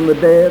daughter from the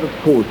dead? Of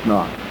course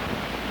not.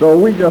 So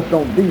we just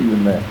don't deal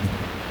in that.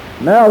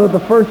 Now to the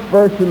first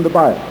verse in the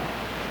Bible.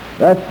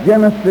 That's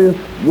Genesis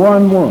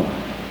 1:1.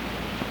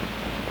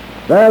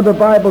 There the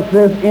Bible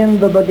says, in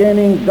the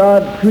beginning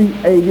God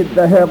created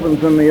the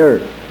heavens and the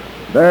earth.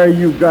 There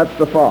you've got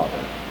the Father.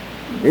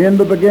 In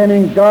the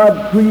beginning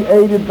God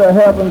created the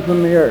heavens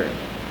and the earth.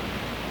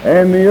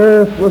 And the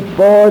earth was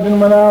void and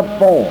without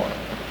form.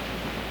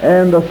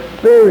 And the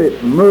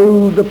Spirit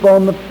moved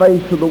upon the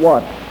face of the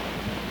waters.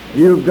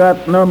 You've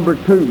got number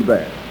 2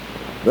 there.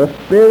 The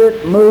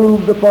Spirit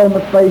moved upon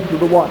the face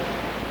of the waters.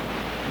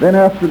 Then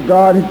after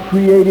God had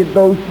created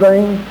those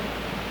things,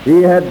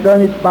 he had done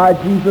it by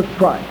Jesus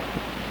Christ.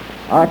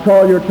 I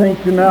call your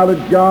attention now to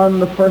John,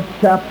 the 1st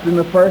chapter, and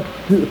the first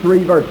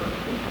 3 verses.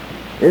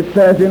 It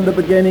says, in the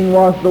beginning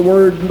was the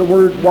Word, and the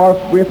Word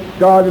was with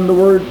God, and the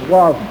Word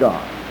was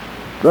God.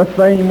 The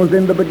same was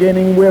in the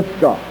beginning with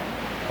God.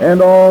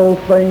 And all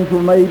things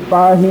were made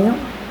by him,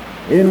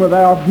 and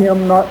without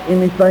him not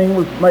anything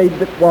was made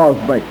that was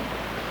made.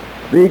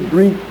 The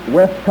Greek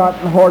Westcott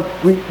and Hort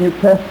Greek New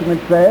Testament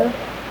says,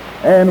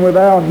 and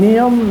without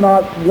him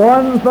not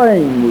one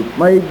thing was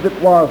made that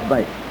was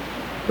made.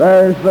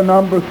 There's the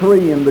number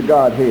 3 in the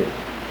Godhead.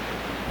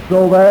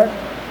 So that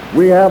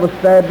we have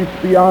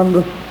established beyond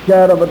the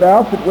shadow of a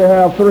doubt that we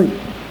have 3.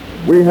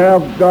 We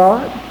have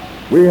God,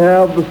 we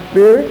have the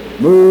Spirit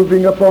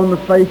moving upon the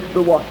face of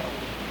the waters.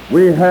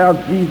 We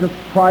have Jesus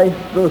Christ,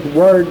 the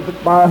Word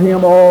that by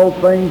him all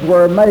things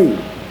were made.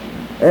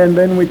 And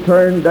then we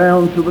turn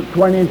down to the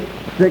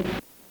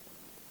 26th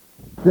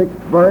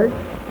verse,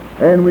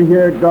 and we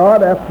hear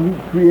God after he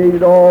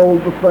created all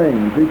the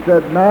things. He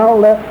said, now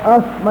let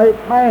us make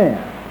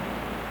man.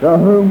 To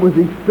whom was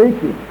he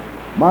speaking?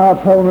 My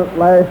opponent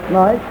last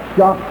night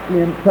shocked the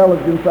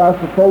intelligence, I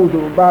suppose,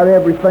 of about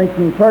every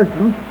thinking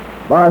person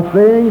by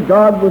saying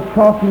God was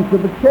talking to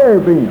the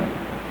cherubim.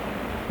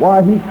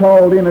 Why, he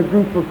called in a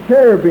group of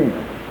cherubim,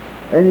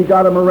 and he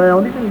got them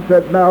around him, and he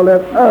said, now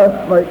let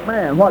us make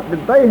man. What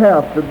did they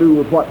have to do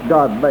with what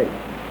God made?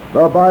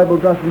 The Bible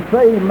doesn't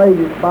say he made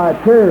it by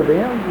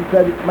cherubim. He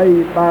said it made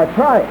it by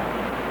Christ.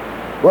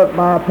 But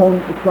my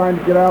opponent was trying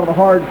to get out of a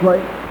hard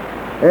place,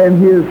 and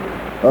his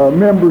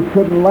members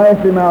couldn't laugh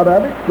him out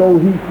of it, so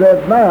he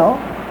said now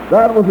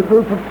that was a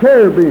group of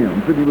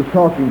cherubims that he was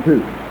talking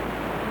to.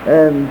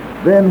 And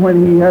then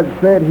when he had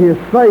said his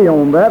say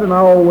on that, and I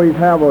always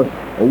have a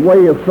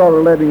way of sort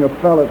of letting a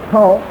fellow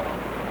talk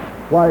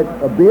quite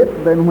a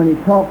bit, then when he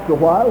talks a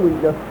while, we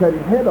just cut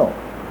his head off.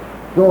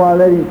 So I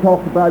let him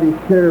talk about his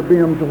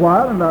cherubims a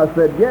while, and I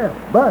said, yes,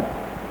 but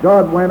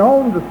God went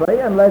on to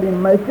say, and let us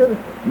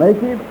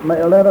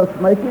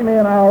make him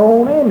in our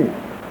own image.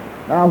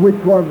 Now, which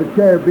one of the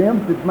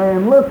cherubims did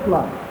man look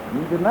like? He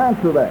didn't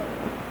answer that.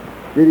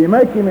 Did he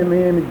make him in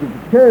the image of the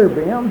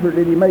cherubims, or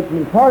did he make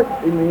him part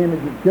in the image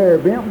of the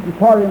cherubims and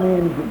part in the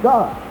image of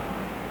God?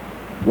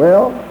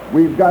 Well,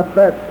 we've got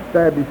that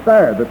established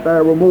there, that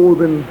there were more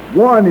than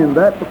one in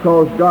that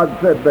because God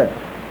said that.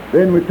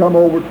 Then we come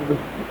over to the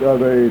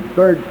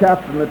 3rd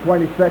chapter and the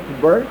 22nd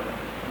verse,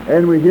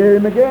 and we hear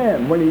him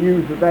again when he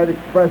uses that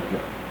expression.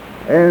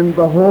 And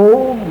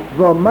behold,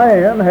 the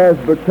man has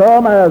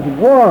become as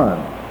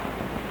one.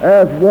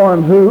 As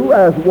one who?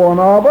 As one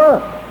of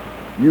us.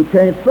 You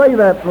can't say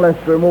that unless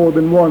there are more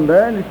than one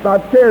there, and it's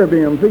not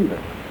cherubims either.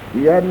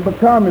 He hadn't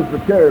become as the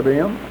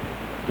cherubims.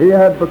 He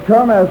had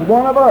become as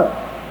one of us,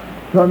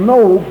 to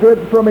know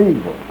good from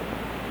evil.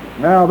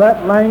 Now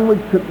that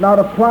language could not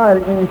apply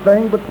to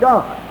anything but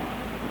God.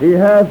 He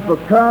has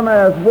become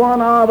as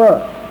one of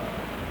us.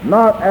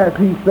 Not as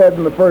he said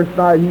in the first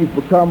night, he's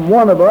become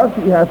one of us.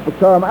 He has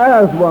become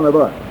as one of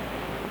us.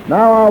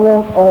 Now I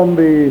want on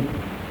the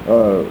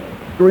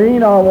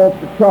screen, I want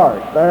the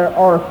chart. There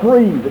are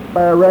 3 that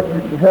bear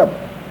record in heaven.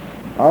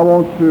 I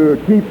want to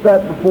keep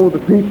that before the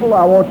people.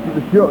 I want you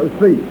to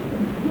see.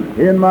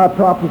 In my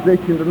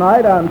proposition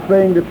tonight, I'm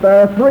saying that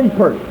there are 3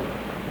 persons.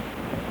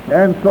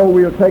 And so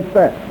we'll take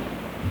that.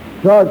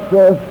 God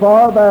says,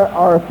 for there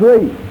are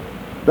 3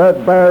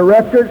 that bear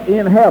record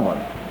in heaven.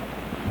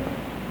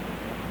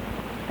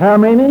 How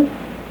many?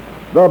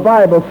 The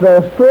Bible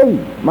says 3.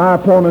 My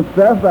opponent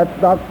says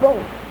that's not so.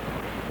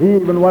 He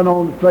even went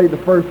on to say the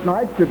first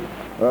night that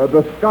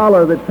the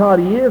scholar that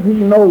Toddy is, he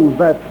knows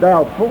that's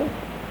doubtful.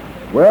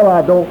 Well,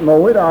 I don't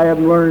know it. I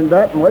haven't learned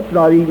that much,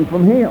 not even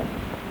from him.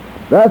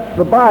 That's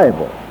the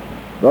Bible.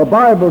 The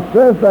Bible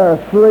says there are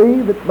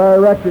 3 that bear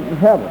record in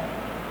heaven.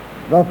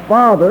 The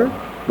Father,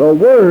 the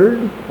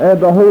Word, and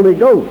the Holy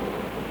Ghost.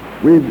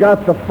 We've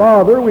got the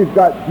Father, we've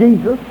got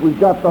Jesus, we've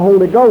got the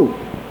Holy Ghost.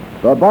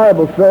 The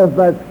Bible says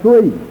that's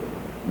 3.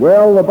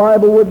 Well, the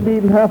Bible wouldn't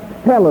even have to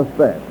tell us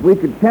that. We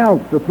could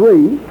count to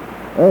 3,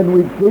 and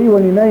we'd see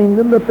when he named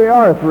them that they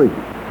are 3.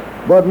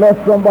 But unless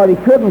somebody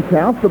couldn't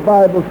count, the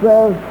Bible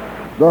says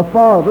the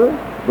Father,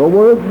 the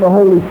Word, and the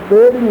Holy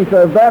Spirit, and he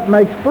says that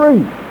makes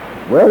 3.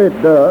 Well, it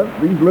does.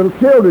 These little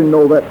children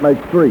know that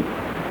makes 3.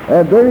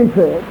 And then he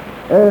says,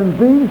 and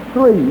these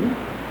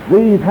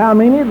 3, how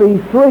many?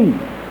 These 3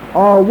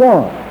 are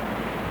one.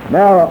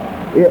 Now,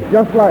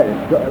 just like,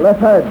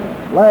 let's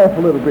laugh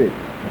a little bit.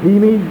 He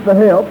needs the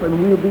help, and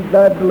we'll be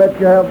glad to let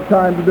you have the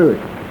time to do it.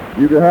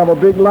 You can have a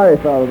big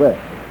laugh out of that.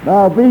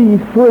 Now,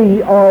 these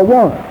 3 are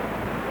one.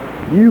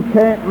 You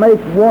can't make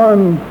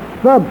one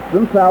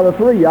substance out of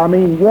 3. I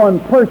mean, one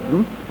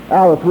person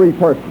out of 3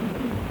 persons.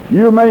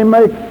 You may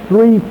make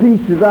 3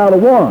 pieces out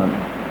of one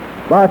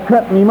by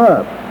cutting him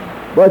up,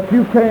 but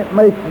you can't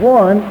make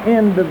one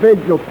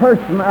individual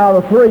person out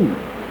of 3.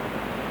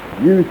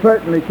 You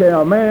certainly can.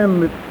 A man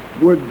that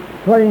would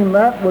claim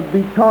that would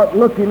be caught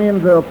looking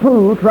into a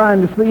pool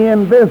trying to see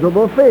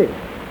invisible fish.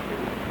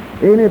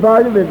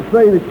 Anybody that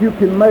say that you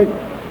can make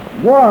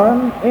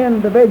one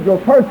individual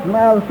person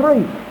out of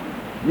 3,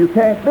 you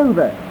can't do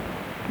that.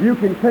 You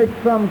can take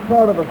some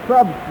sort of a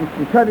substance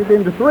and cut it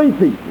into 3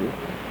 pieces,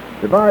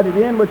 divide it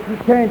in, but you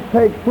can't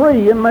take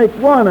 3 and make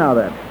one out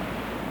of it.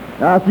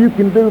 Now, if you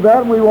can do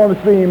that, we want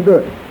to see him do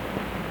it.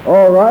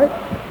 All right?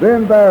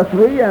 Then there are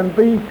 3, and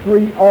these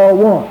 3 are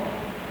one.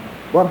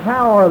 But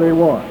how are they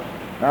one?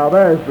 Now,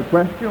 there's the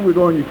question we're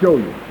going to show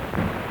you.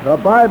 The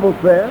Bible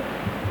says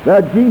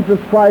that Jesus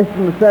Christ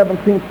in the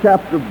 17th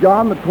chapter of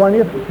John, the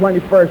 20th, the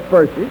 21st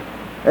verses,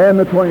 and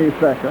the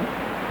 22nd,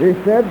 he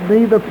said,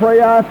 neither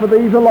pray I for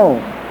these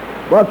alone,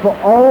 but for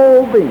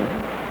all them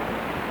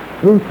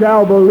who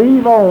shall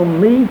believe on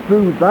me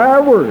through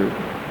their word.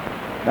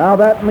 Now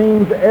that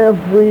means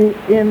every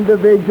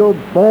individual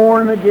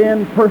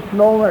born-again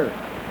person on earth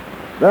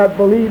that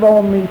believe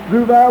on me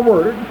through their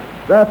word,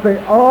 that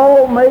they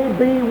all may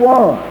be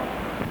one.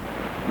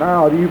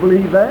 Now, do you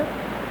believe that?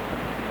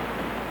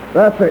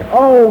 That they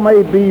all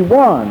may be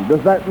one.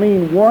 Does that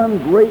mean one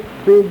great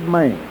big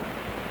man?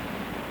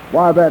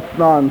 Why, that's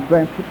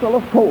nonsensical,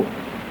 of course.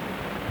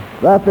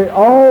 That they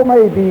all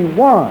may be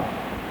one,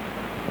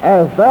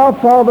 as thou,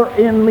 Father,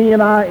 in me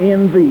and I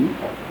in thee,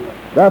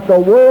 that the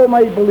world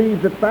may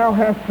believe that thou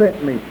hast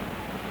sent me.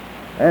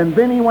 And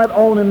then he went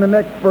on in the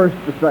next verse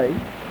to say,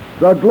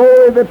 the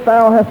glory that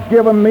thou hast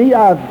given me,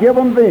 I've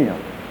given them,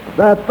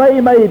 that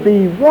they may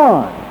be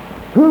one.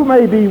 Who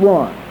may be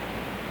one?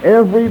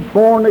 Every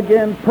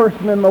born-again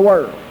person in the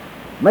world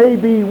may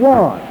be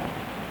one.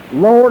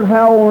 Lord,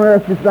 how on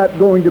earth is that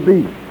going to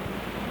be?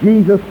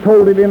 Jesus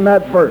told it in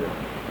that verse,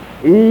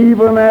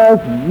 even as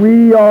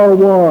we are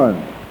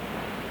one.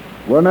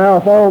 Well, now,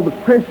 if all the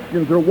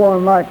Christians are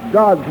one like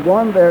God's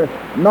one, they're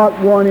not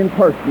one in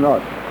person, are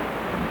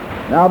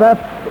they? Now,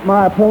 that's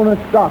my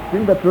opponent's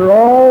doctrine, that they're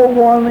all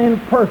one in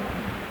person,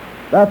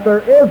 that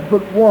there is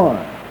but one.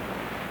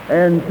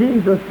 And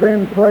Jesus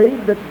then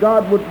prayed that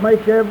God would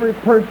make every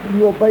person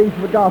who obeys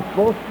the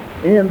gospel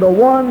into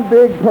one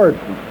big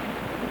person,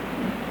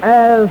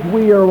 as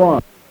we are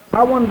one.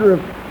 I wonder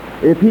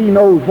if he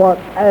knows what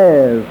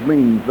as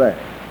means there.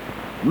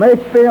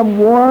 Make them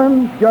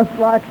one just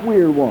like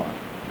we're one.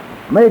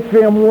 Make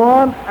them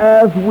one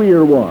as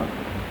we're one.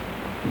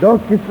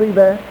 Don't you see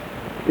that?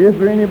 Is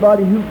there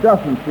anybody who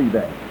doesn't see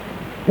that?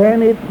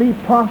 Can it be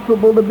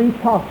possible to be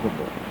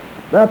possible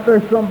that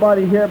there's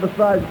somebody here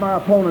besides my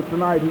opponent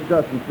tonight who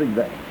doesn't see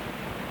that?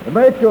 To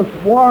make us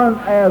one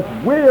as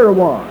we're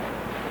one.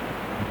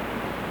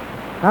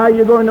 How are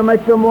you going to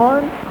make them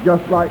one?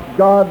 Just like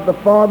God the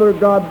Father,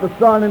 God the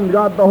Son, and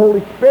God the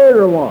Holy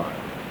Spirit are one.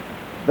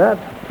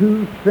 That's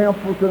too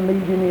simple to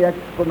need any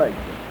explanation.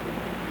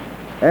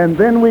 And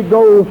then we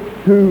go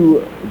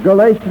to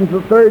Galatians, the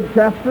 3rd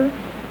chapter,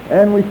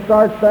 and we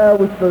start there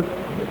with the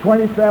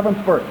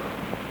 27th verse.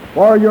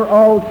 For you're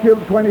all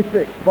children,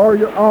 26, for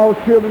you're all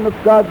children of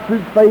God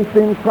through faith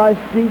in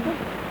Christ Jesus.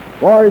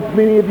 For as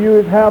many of you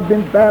as have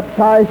been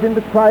baptized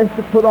into Christ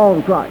have put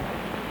on Christ.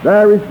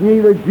 There is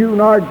neither Jew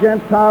nor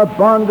Gentile,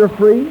 bond or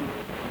free,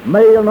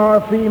 male nor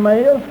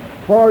female,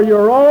 for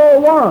you're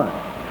all one.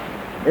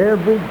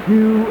 Every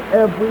Jew,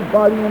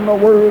 everybody in the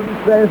world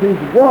says is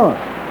one.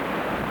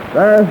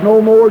 There's no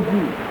more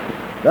Jew.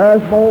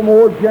 There's no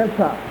more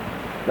Gentile.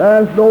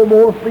 There's no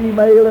more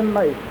female and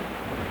male.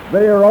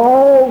 They are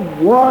all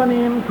one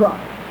in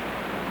Christ.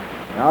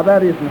 Now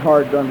that isn't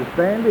hard to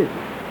understand, is it?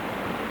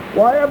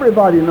 Why,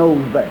 everybody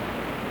knows that.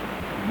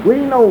 We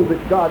know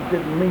that God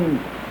didn't mean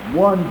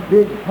one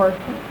big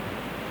person.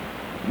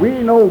 We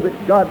know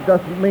that God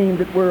doesn't mean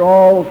that we're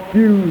all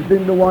fused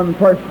into one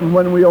person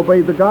when we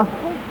obey the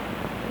gospel.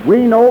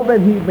 We know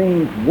that he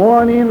means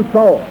one in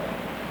thought,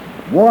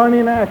 one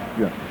in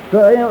action.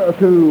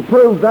 To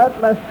prove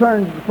that, let's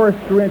turn to 1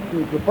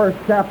 Corinthians, the 1st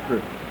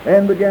chapter,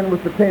 and begin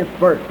with the 10th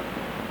verse.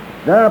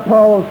 There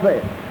Paul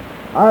says,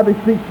 I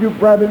beseech you,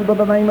 brethren, by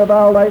the name of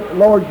our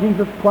Lord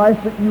Jesus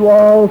Christ, that you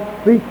all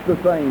speak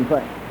the same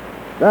thing,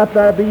 that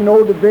there be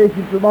no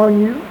divisions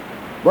among you,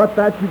 but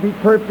that you be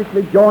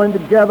perfectly joined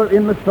together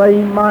in the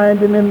same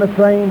mind and in the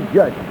same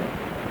judgment.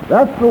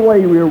 That's the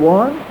way we're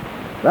one.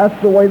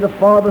 That's the way the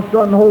Father,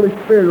 Son, and Holy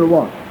Spirit are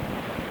one.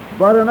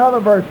 But another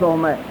verse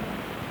on that.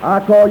 I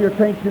call your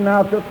attention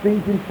now to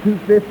Ephesians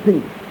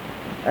 2:15.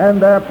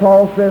 And there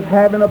Paul says,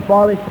 having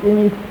abolished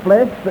in his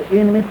flesh the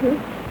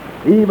enmity,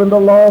 even the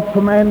law of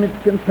commandments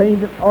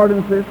contained in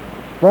ordinances,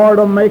 for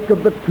to make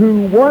of the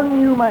two one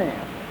new man,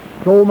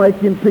 so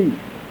making peace.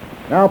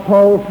 Now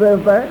Paul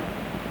says that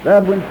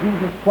when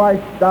Jesus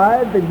Christ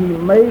died, that he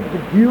made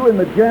the Jew and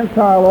the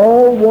Gentile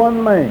all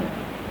one man.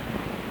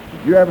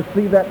 Did you ever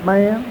see that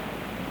man?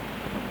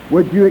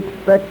 Would you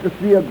expect to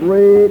see a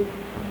great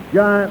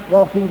giant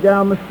walking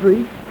down the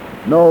street?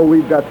 No,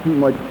 we've got too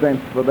much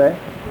sense for that.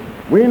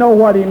 We know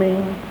what he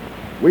means.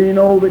 We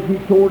know that he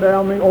tore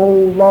down the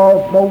old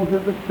law of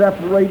Moses that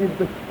separated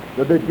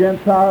the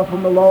Gentile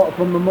from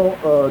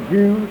the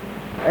Jews,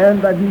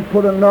 and that he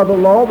put another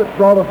law that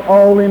brought us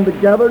all in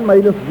together and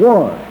made us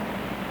one.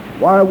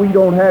 Why, we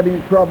don't have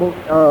any trouble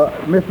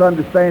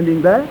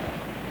misunderstanding that.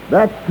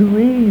 That's too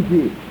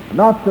easy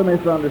not to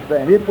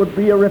misunderstand. It would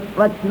be a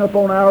reflection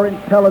upon our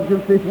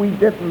intelligence if we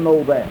didn't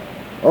know that.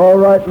 All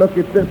right, look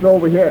at this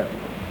over here.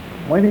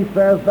 When he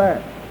says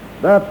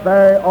that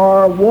they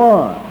are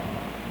one.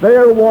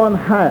 They're one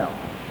how?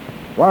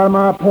 Why,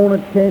 my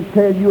opponent can't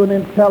tell you an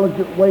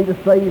intelligent way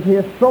to save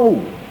his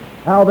soul.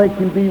 How they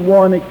can be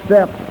one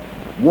except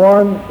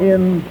one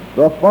in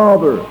the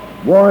Father,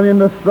 one in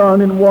the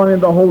Son, and one in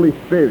the Holy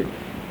Spirit.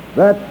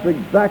 That's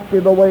exactly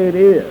the way it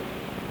is.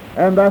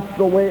 And that's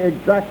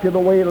exactly the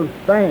way it'll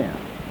stand.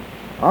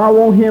 I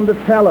want him to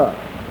tell us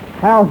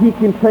how he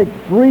can take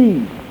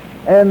three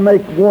and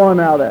make one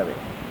out of it.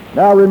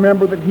 Now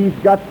remember that he's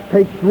got to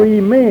take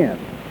 3 men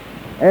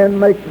and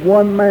make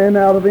 1 man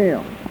out of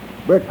them,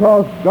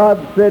 because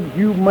God said,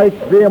 you make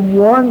them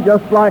one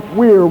just like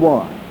we're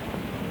one.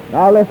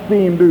 Now let's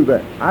see him do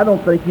that. I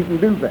don't think he can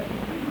do that.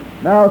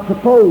 Now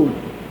suppose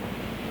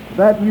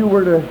that you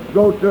were to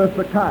go to a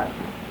psychiatrist,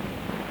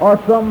 or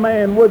some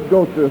man would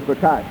go to a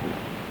psychiatrist,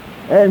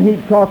 and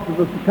he'd talk to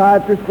the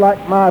psychiatrist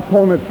like my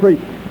opponent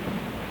preaches.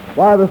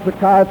 Why, the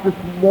psychiatrist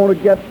would want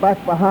to get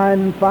back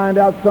behind and find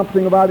out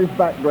something about his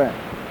background.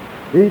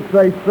 He'd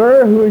say,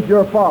 sir, who is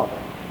your father?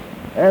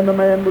 And the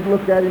man would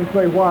look at him and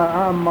say, why,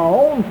 I'm my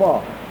own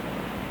father.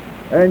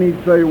 And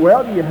he'd say,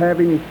 well, do you have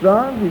any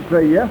sons? He'd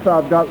say, yes,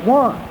 I've got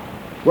one.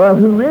 Well,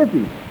 who is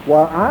he?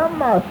 Well, I'm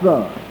my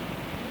son.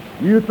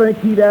 You think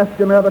he'd ask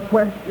another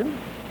question?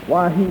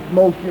 Why, he'd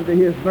motion to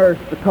his nurse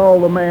to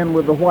call the man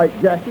with the white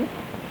jacket.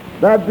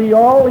 That'd be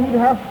all he'd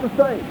have to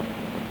say.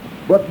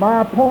 But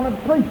my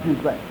opponent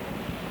preaches that.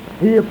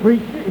 He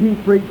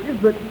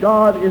preaches that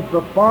God is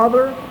the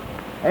Father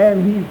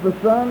and he's the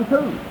Son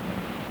too.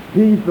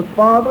 He's the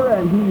Father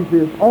and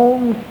he's his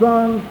own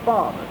Son's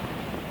Father.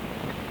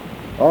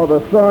 Or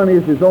the Son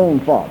is his own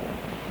Father.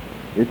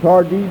 It's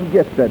hard to even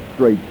get that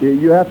straight.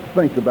 You have to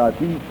think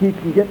about it. You keep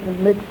getting it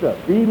mixed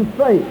up. To even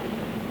say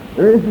it,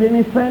 there isn't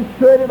any sense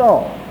to it at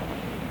all.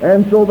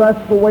 And so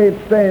that's the way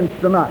it stands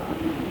tonight.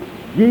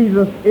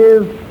 Jesus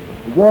is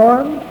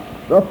one,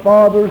 the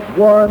Father's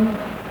one,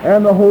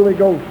 and the Holy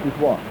Ghost is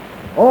one.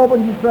 Oh, but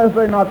he says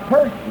they're not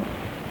persons.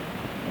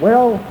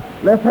 Well,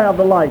 let's have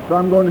the lights.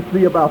 I'm going to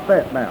see about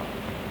that now.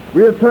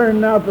 We'll turn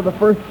now to the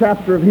 1st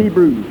chapter of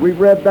Hebrews. We've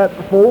read that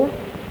before.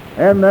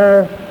 And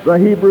there the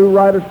Hebrew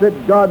writer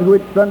said, God, who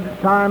at sundry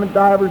time and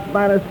divers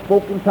manners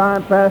spoke in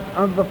time past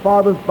unto the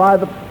fathers by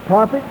the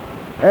prophets,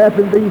 hath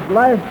in these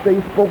last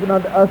days spoken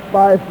unto us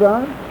by his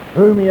Son,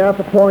 whom he hath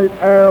appointed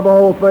heir of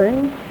all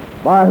things,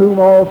 by whom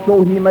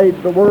also he made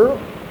the world,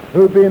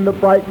 who being the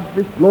brightness of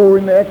his glory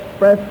and the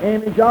express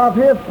image of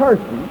his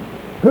person.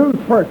 Whose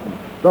person?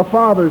 The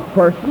Father's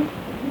person.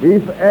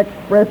 He's the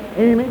express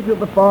image of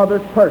the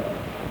Father's person.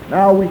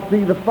 Now we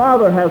see the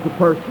Father has a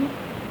person,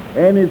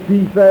 and if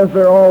he says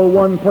they're all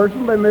one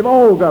person, then they've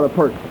all got a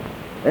person.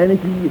 And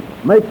if he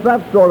makes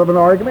that sort of an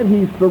argument,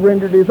 he's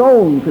surrendered his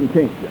own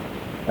contention.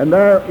 And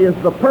there is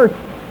the person.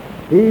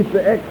 He's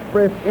the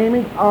express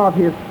image of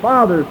his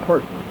Father's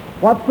person.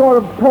 What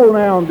sort of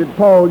pronoun did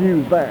Paul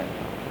use there?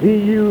 He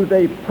used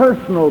a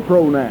personal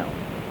pronoun.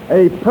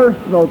 A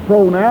personal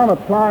pronoun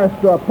applies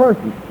to a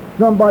person.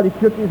 Somebody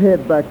shook his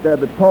head back there,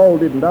 but Paul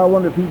didn't. I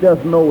wonder if he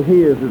doesn't know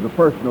his is a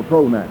personal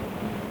pronoun.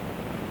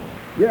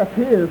 Yes,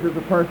 his is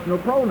a personal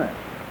pronoun.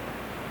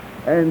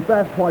 And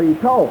that's what he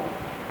calls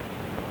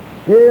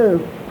his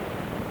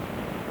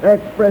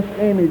express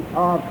image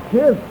of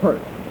his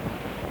person.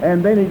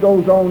 And then he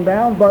goes on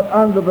down, but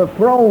under the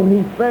throne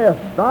he says,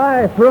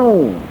 thy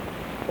throne,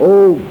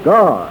 O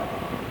God.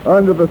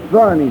 Under the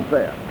Son he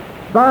says,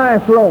 thy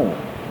throne.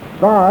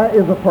 Thy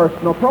is a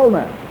personal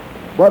pronoun.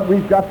 But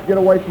we've got to get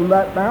away from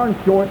that now and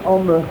show it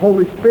on the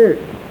Holy Spirit.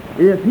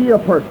 Is he a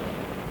person?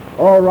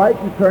 All right,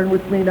 you turn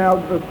with me now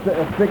to the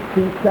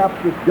 16th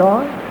chapter of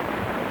John,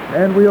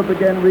 and we'll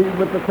begin reading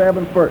with the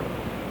 7th verse.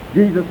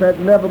 Jesus said,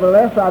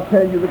 nevertheless, I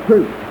tell you the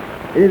truth.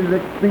 It is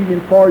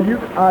expedient for you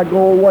that I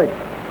go away.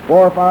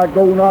 For if I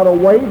go not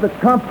away, the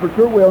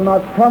Comforter will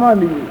not come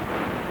unto you.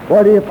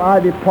 But if I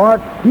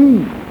depart,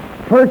 he,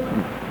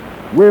 person,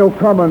 will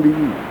come unto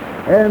you.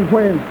 And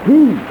when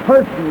he,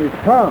 person, is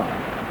come,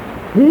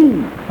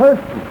 he,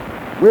 person,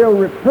 will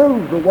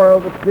reprove the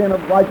world of sin,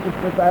 of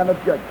righteousness, and of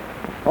judgment.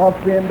 Of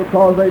sin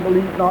because they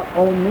believe not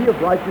on me, of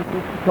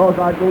righteousness because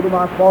I go to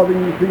my Father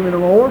and you see me no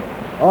more,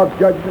 of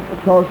judgment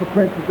because the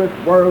prince of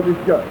this world is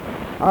judged.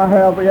 I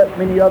have yet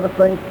many other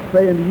things to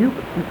say unto you,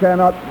 but you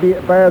cannot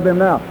bear them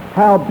now.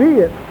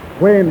 Howbeit,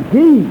 when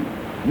he,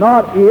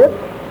 not it,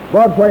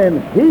 but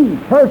when he,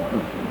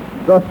 person,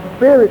 the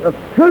Spirit of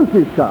truth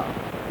is come,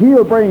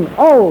 he'll bring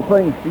all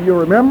things to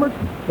your remembrance,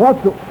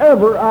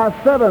 whatsoever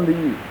I said unto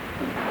you.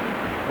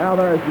 Now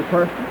there's your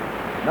person.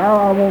 Now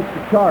I want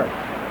to chart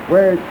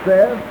where it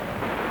says,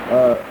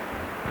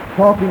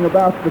 talking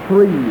about the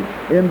 3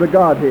 in the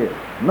Godhead,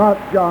 not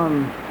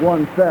John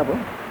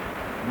 1:7,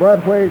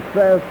 but where it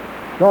says,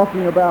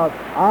 talking about,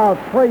 I'll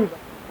pray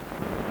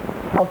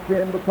of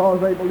sin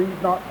because they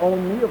believe not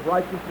on me, of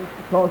righteousness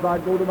because I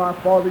go to my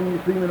Father and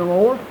you see me no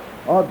more,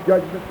 of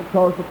judgment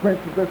because the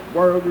prince of this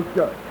world is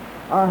judged.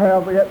 I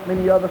have yet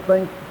many other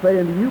things to say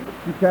unto you, but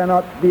you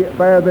cannot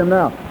bear them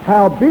now.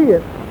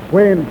 Howbeit,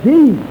 when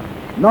he,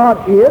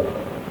 not it,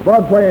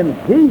 but when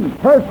he,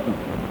 person,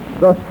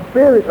 the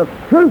Spirit of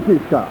truth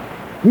is come,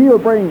 he'll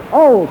bring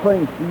all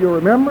things to your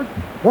remembrance,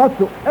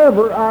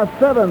 whatsoever I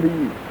said unto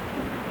you.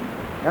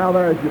 Now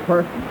there's your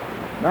person.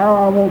 Now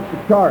I want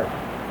to chart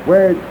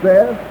where it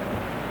says,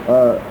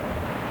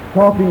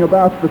 talking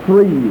about the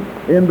 3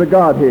 in the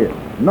Godhead,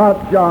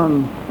 not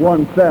John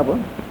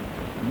 1:7,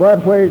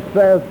 but where it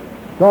says,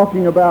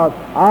 talking about,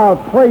 I'll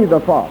pray the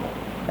Father,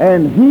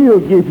 and he'll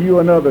give you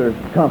another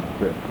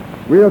Comforter.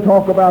 We'll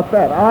talk about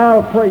that.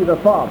 I'll pray the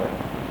Father,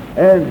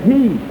 and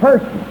he,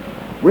 person,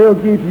 will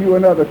give you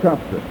another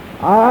comforter.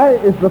 I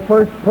is the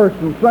first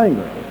person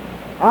singular.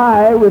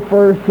 I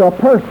refers to a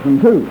person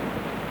too.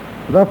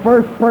 The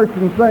first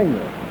person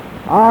singular.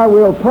 I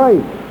will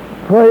pray.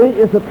 Pray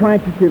is a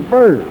transitive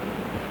verb.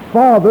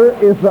 Father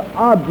is the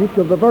object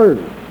of the verb.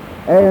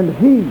 And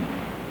he.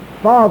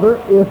 Father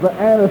is the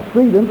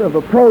antecedent of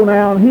the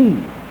pronoun he.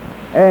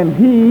 And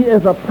he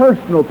is a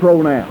personal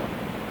pronoun.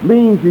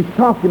 Means he's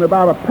talking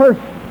about a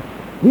person.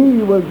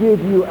 He will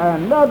give you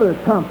another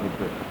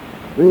comforter.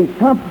 The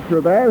comforter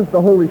there is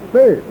the Holy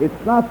Spirit.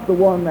 It's not the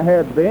one that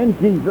had been,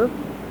 Jesus.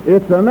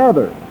 It's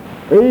another.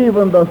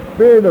 Even the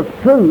Spirit of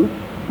truth,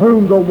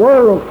 whom the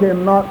world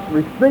cannot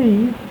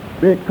receive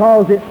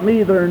because it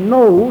neither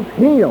knows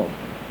him,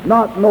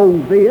 not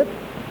knows it,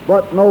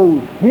 but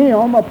knows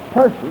him, a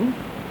person,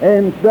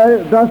 and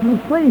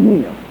doesn't see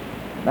him.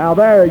 Now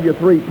there are your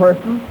three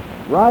persons,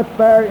 right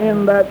there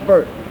in that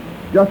verse.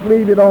 Just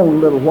leave it on a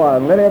little while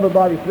and let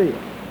everybody see it.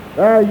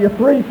 There are your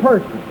three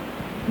persons.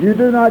 You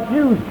do not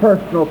use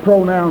personal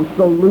pronouns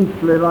so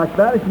loosely like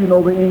that if you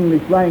know the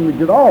English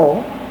language at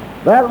all.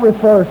 That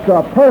refers to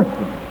a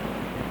person.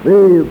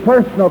 The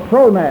personal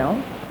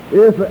pronoun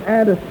is the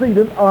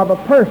antecedent of a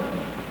person,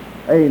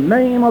 a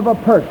name of a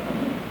person.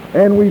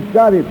 And we've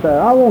got it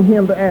there. I want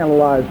him to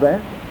analyze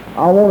that.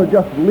 I want to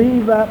just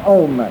leave that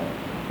on there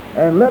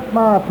and let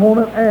my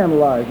opponent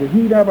analyze it.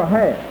 He never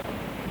has.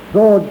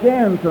 So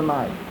again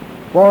tonight,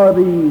 for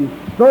the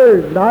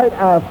third night,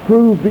 I've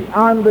proved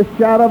beyond the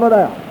shadow of a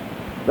doubt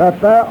that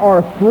there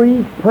are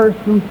three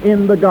persons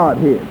in the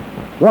Godhead.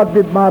 What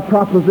did my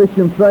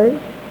proposition say?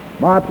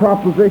 My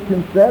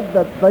proposition said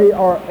that they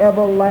are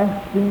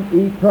everlasting,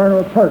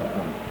 eternal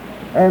persons.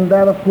 And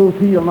that, of course,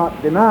 he'll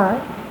not deny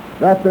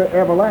that they're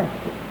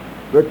everlasting,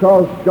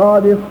 because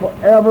God is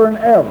forever and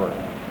ever.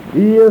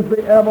 He is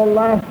the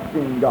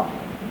everlasting God.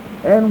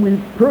 And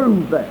we've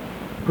proved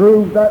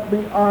that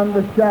beyond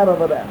the shadow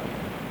of a doubt.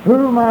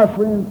 Who, my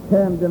friends,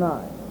 can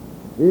deny?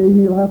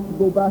 He'll have to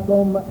go back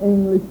on the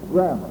English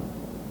grammar.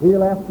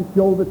 He'll have to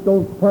show that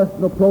those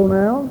personal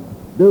pronouns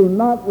do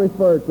not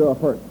refer to a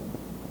person,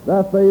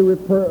 that they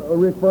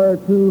refer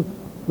to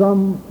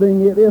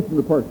something it isn't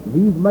a person.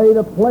 He's made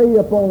a play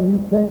upon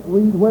you can't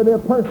read where they're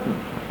persons.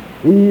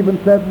 He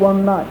even said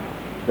one night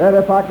that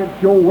if I could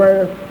show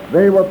where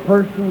they were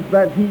persons,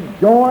 that he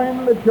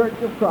joined the Church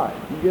of Christ.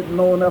 You didn't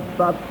know enough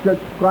about the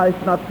Church of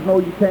Christ not to know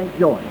you can't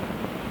join.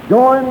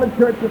 Join the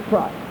Church of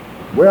Christ.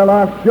 Well,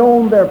 I've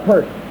shown their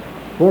persons.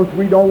 Of course,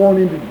 we don't want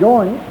him to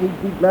join.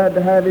 We'd be glad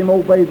to have him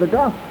obey the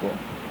gospel.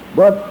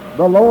 But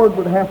the Lord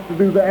would have to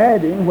do the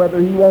adding, whether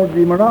he wanted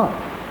him or not.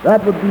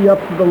 That would be up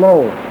to the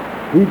Lord.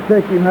 He'd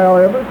take him,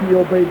 however, if he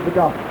obeyed the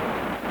gospel.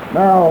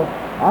 Now,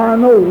 I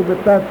know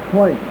that that's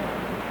plain,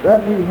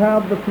 that we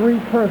have the three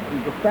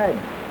persons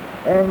established.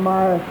 And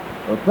my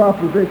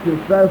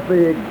proposition says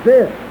they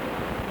exist.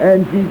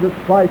 And Jesus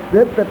Christ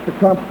said that the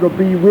Comforter will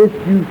be with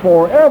you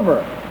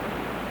forever.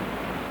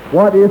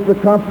 What is the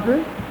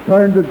Comforter?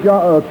 Turn to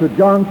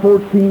John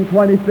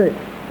 14:26.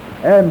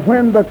 And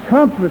when the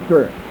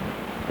Comforter,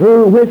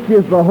 which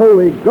is the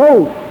Holy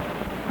Ghost,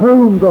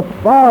 whom the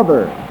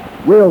Father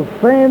will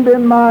send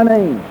in my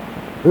name.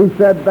 Who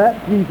said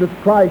that? Jesus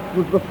Christ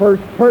was the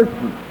first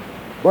person.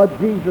 But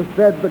Jesus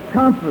said the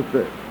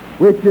Comforter,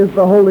 which is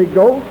the Holy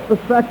Ghost, the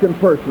second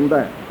person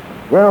there.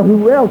 Well,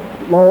 who else,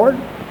 Lord?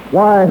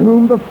 Why,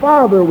 whom the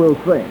Father will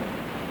send.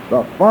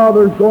 The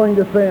Father's going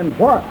to send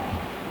what?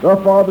 The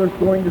Father's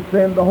going to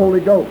send the Holy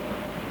Ghost.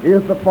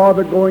 Is the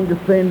Father going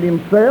to send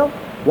himself?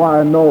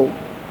 Why, no.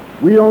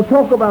 We don't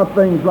talk about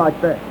things like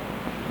that.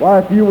 Why,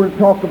 if you were to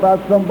talk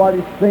about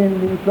somebody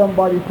sending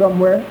somebody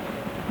somewhere,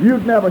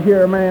 you'd never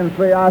hear a man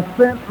say, I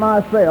sent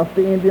myself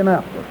to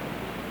Indianapolis.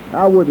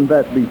 Now, wouldn't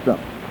that be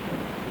something?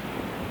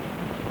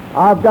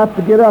 I've got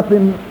to get up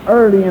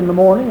early in the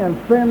morning and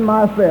send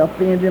myself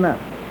to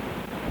Indianapolis.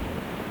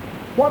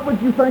 What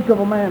would you think of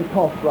a man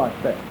talk like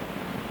that?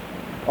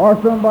 Or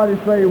somebody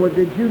say, well,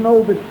 did you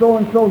know that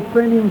so-and-so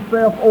sent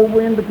himself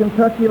over into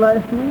Kentucky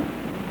last week?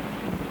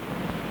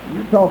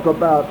 You talk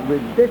about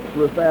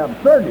ridiculous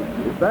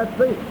absurdity. That's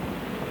it.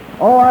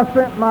 Oh, I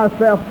sent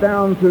myself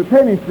down to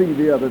Tennessee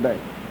the other day.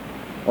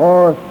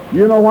 Or,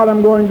 you know what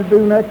I'm going to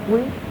do next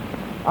week?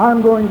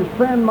 I'm going to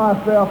send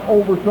myself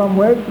over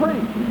somewhere to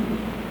preach.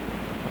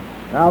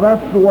 Now,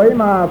 that's the way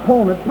my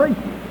opponent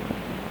preaches.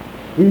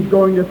 He's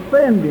going to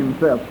send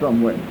himself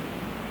somewhere.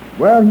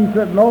 Well, he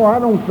said, no, I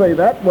don't say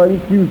that. Well,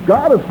 he's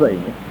got to say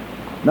it.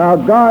 Now,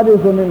 God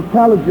is an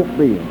intelligent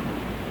being.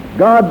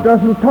 God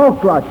doesn't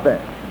talk like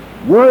that.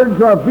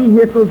 Words are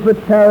vehicles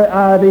that carry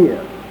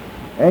ideas.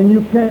 And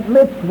you can't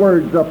mix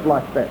words up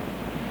like that.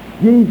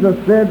 Jesus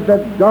said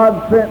that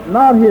God sent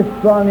not his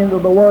Son into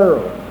the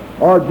world,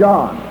 or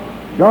John.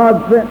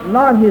 God sent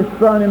not his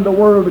Son in the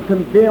world to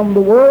condemn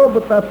the world,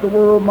 but that the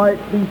world might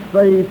be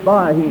saved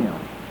by him.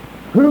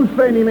 Who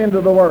sent him into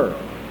the world?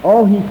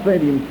 Oh, he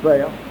sent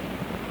himself.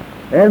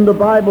 And the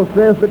Bible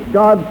says that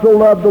God so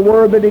loved the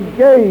world that he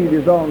gave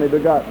his only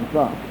begotten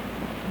Son.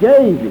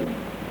 Gave him.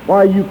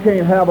 Why, you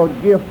can't have a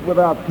gift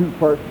without two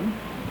persons,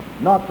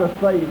 not to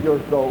save your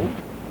soul.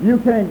 You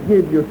can't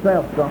give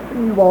yourself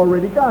something. You've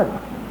already got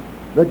it.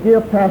 The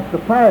gift has to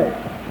pass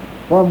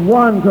from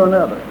one to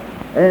another.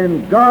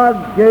 And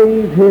God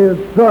gave his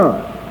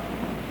Son.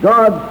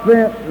 God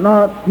sent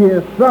not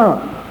his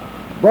Son,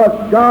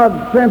 but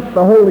God sent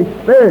the Holy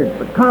Spirit,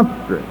 the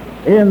Comforter,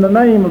 in the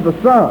name of the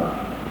Son.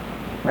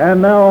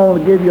 And now I want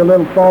to give you a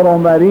little thought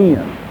on that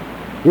end.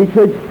 He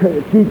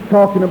keeps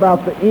talking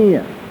about the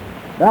end.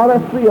 Now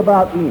let's see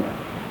about end.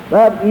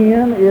 That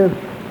end is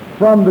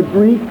from the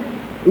Greek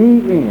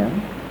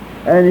en,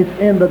 and it's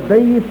in the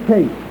dative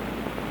case.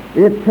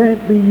 It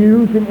can't be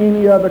used in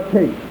any other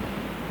case.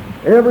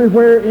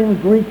 Everywhere in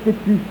Greek that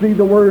you see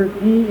the word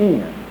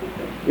en,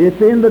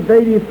 it's in the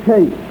dative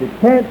case. It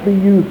can't be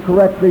used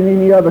correctly in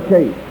any other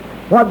case.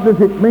 What does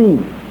it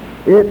mean?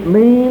 It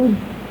means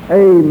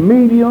a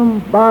medium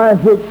by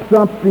which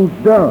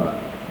something's done,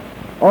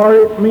 or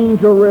it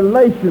means a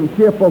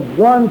relationship of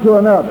one to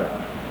another.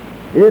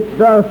 It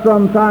does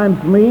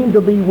sometimes mean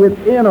to be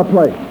within a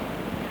place,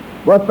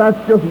 but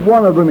that's just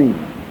one of the meanings.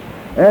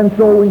 And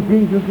so when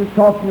Jesus is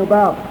talking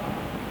about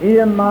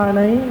in my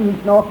name,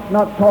 he's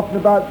not talking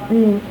about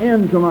being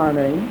into my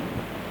name.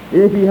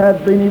 If he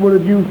had been, he would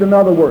have used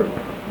another word.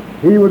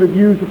 He would have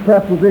used a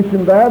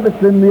preposition there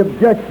that's in the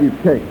objective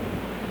case.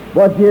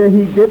 But here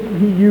he didn't.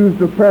 He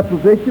used a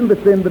preposition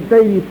that's in the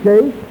dative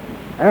case.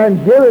 And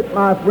hear it,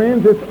 my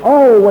friends, it's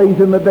always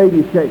in the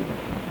dative case.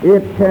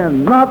 It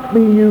cannot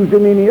be used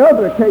in any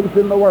other case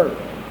in the Word.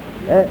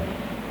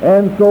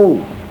 And so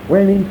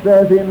when he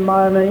says in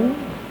my name,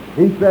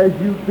 he says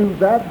you do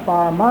that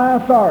by my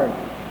authority.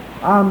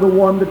 I'm the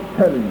one that's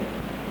telling you.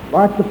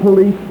 Like the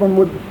policeman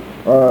would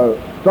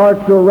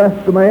start to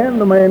arrest the man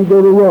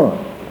go to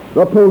run.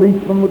 The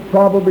policeman would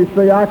probably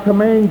say, I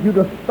command you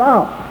to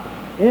stop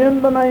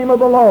in the name of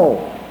the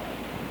law.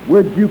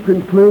 Would you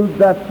conclude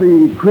that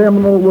the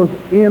criminal was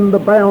in the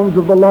bounds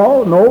of the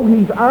law? No,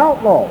 he's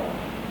outlawed.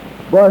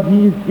 But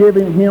he's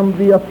giving him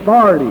the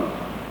authority.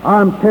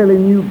 I'm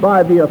telling you,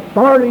 by the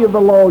authority of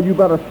the law, you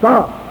better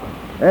stop.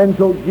 And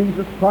so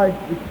Jesus Christ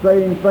is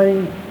saying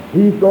things.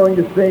 He's going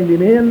to send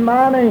him in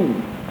my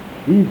name.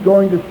 He's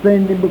going to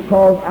send him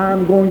because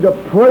I'm going to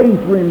pray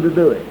for him to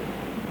do it.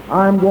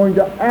 I'm going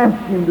to ask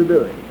him to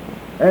do it.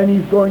 And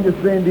he's going to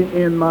send him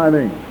in my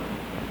name.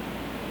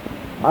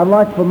 I'd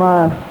like for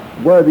my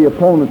worthy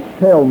opponents to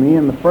tell me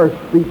in the first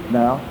speech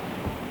now,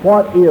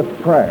 what is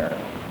prayer?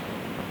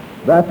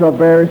 That's a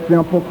very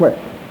simple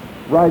question.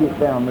 Write it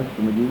down,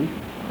 Mr. McGee.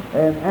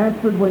 And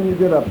answer it when you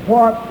get up.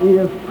 What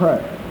is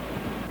prayer?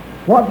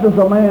 What does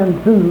a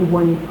man do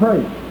when he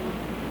prays?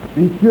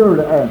 Be sure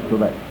to answer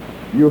that.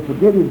 You'll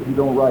forget it if you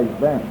don't write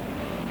it down.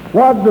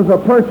 What does a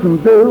person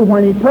do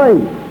when he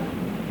prays?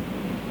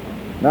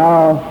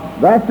 Now,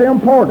 that's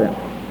important.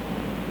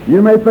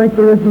 You may think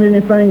there isn't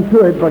anything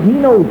to it, but he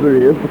knows there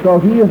is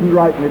because he isn't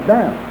writing it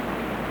down.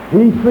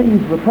 He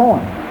sees the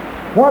point.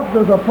 What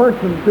does a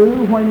person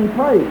do when he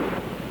prays?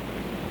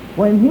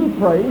 When he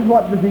prays,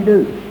 what does he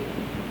do?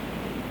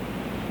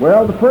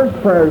 Well, the first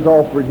prayer is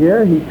offered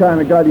here. He kind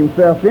of got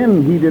himself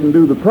in. He didn't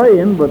do the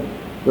praying, but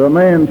the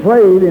man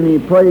prayed, and he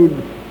prayed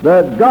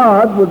that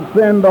God would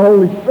send the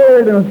Holy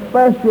Spirit in a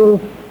special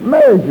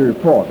measure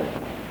for them,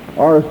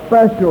 or a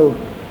special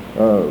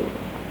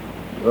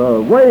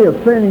way of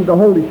sending the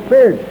Holy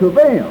Spirit to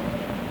them.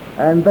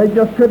 And they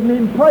just couldn't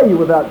even pray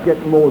without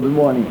getting more than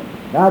one in.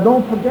 Now,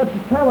 don't forget to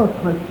tell us,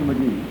 Mr.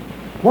 McGee,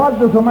 what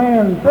does a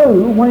man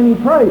do when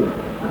he prays?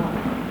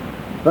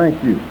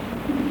 Thank you.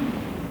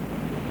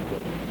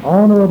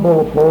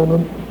 Honorable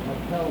opponent,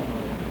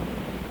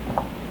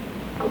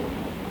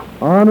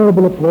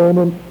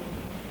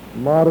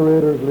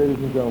 moderators, ladies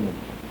and gentlemen.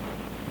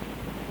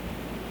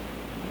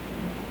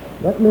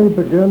 Let me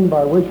begin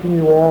by wishing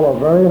you all a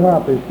very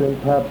happy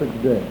St. Patrick's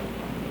Day.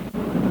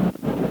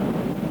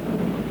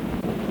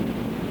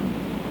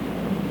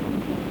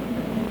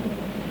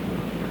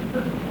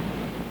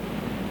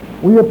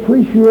 We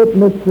appreciate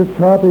Mr.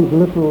 Toddy's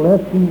little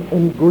lesson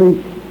in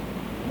Greek.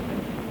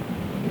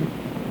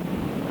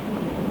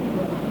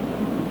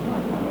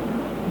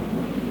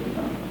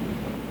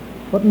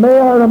 But may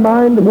I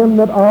remind him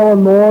that our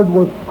Lord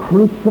was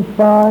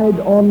crucified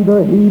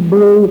under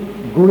Hebrew,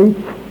 Greek,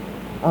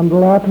 and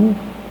Latin?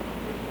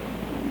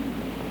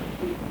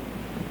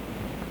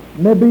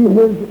 Maybe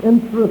his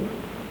interests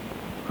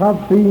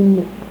have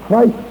been,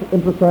 Christ's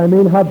interests,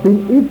 have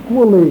been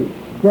equally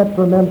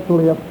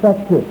detrimentally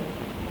affected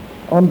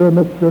under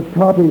Mr.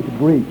 Toddy's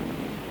Greek.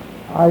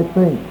 I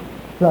think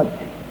such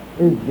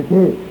is the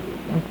case.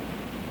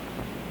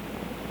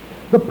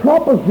 The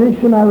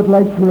proposition I would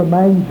like to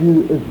remind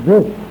you is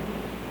this: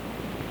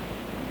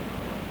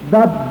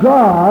 that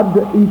God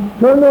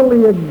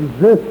eternally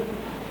exists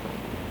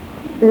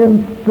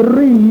in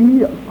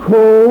three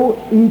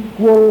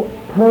co-equal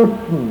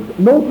persons.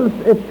 Notice,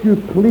 if you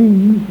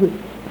please,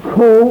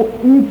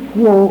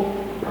 co-equal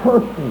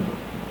persons.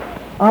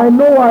 I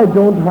know I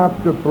don't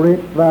have to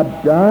break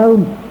that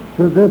down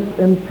to this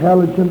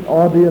intelligent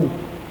audience.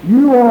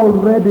 You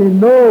already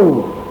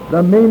know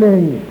the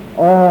meaning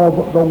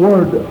of the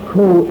word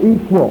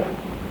co-equal.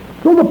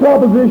 So the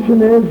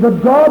proposition is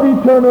that God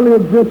eternally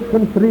exists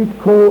in three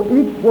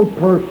co-equal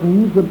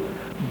persons: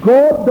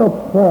 God the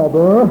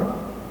Father,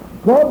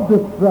 God the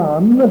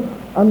Son,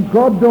 and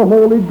God the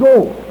Holy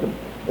Ghost.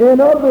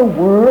 In other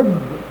words,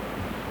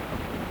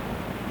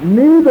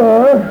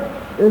 neither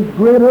is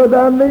greater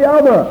than the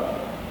other.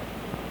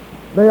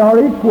 They are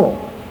equal.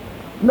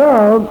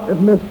 Now, if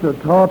Mr.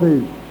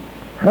 Toddy's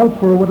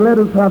helper would let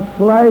us have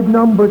slide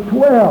number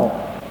 12.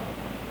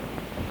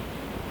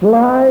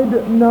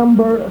 Slide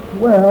number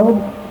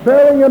 12,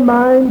 bearing in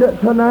mind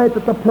tonight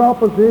that the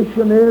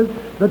proposition is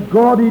that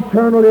God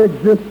eternally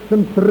exists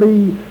in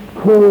three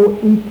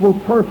co-equal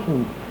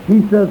persons.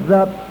 He says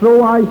that,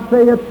 so I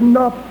say it's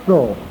not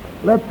so.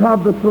 Let's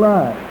have the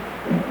slide.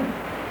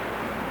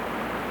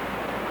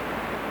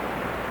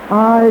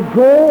 I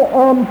go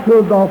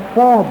unto the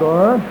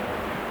Father,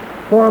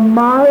 for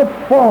my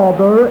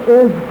Father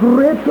is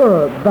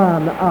greater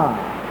than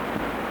I.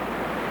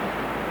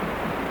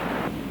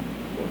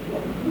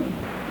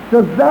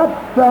 Does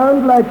that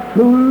sound like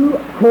two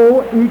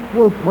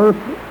co-equal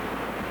persons?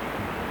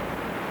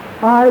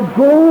 I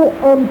go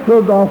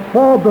unto the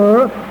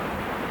Father,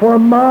 for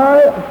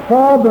my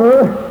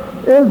Father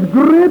is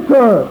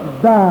greater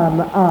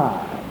than I.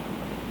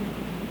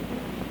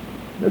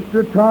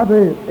 Mr.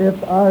 Toddy,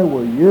 if I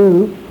were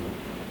you,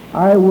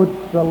 I would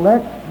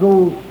select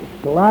those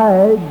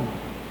slides.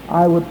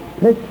 I would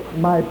pick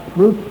my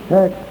proof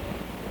text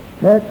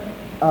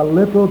a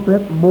little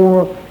bit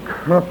more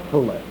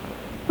carefully.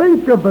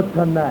 Think of it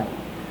tonight.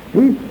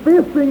 He's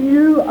facing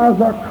you as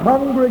a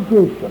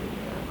congregation.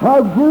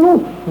 How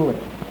grossly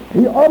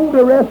he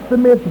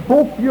underestimates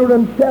both your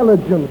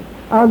intelligence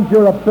and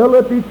your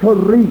ability to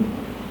read.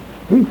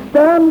 He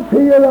stands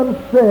here and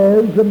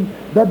says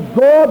that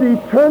God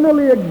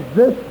eternally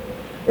exists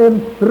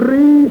in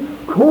three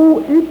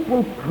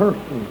co-equal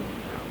persons,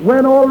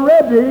 when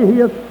already he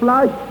has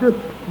flashed this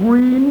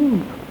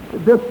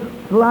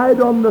slide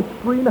on the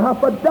screen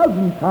half a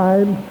dozen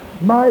times.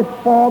 My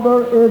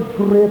Father is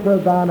greater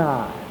than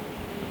I.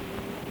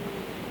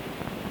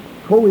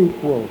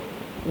 Co-equal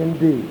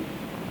indeed,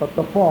 but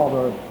the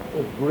Father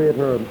is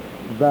greater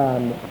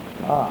than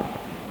I.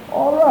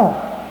 All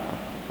right,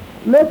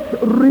 let's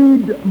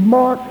read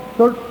Mark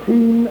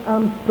 13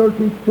 and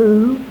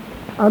 32,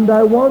 and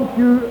I want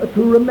you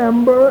to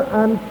remember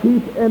and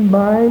keep in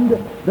mind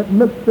that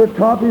Mr.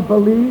 Toddy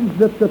believes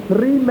that the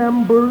three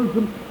members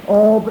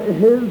of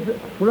his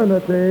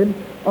Trinity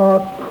are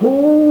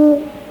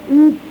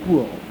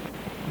co-equal.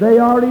 They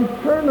are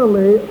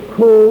eternally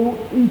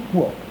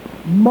co-equal.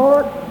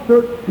 Mark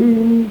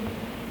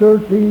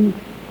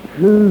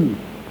 13:32.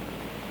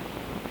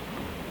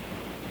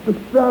 The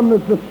Son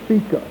is the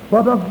speaker.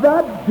 But of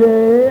that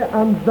day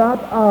and that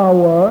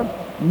hour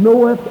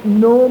knoweth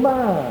no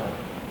man.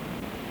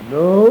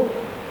 No,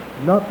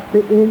 not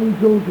the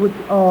angels which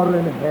are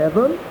in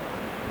heaven,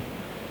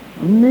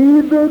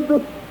 neither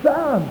the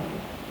Son,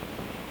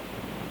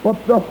 but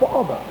the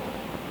Father.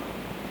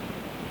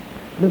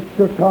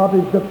 Mr. Todd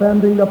is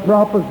defending the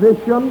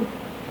proposition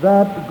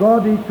that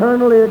God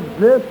eternally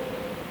exists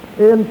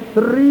in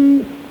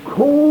three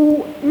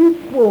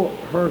co-equal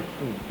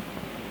persons.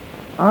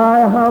 I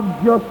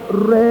have just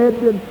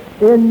read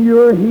in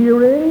your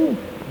hearing,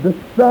 the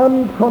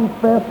Son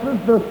confesses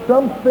there's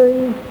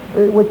something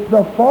which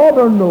the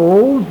Father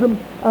knows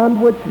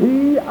and which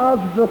he as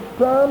the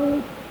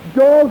Son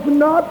does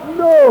not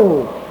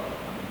know.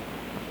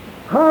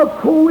 How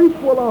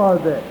co-equal are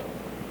they?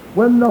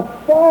 When the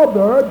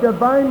Father,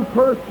 divine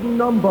person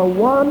number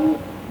one,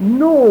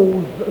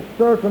 knows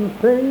certain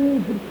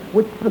things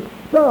which the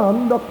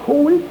Son, the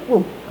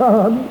co-equal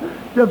Son,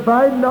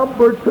 divine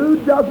number two,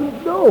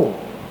 doesn't know.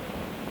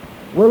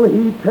 Will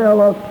he tell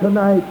us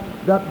tonight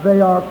that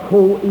they are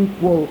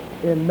co-equal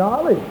in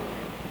knowledge?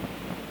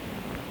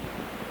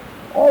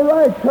 All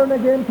right, turn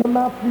again to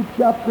Matthew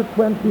chapter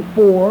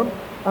 24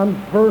 and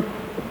verse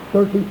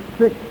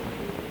 36.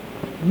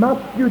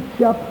 Matthew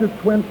chapter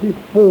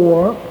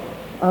 24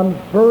 and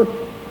verse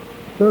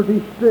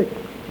 36.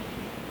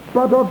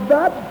 But of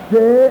that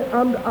day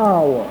and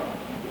hour,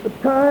 the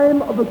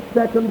time of the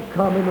second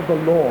coming of the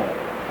Lord,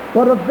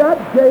 but of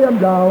that day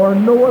and hour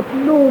knoweth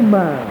no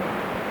man,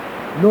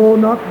 no,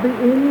 not the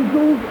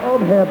angels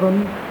of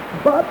heaven,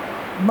 but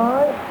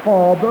my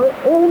Father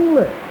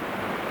only.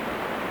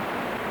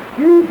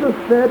 Jesus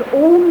said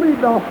only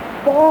the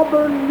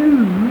Father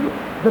knew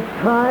the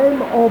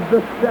time of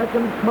the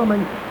second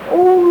coming.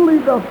 Only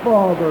the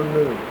Father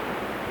knew.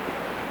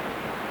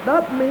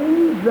 That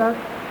means that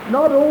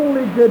not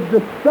only did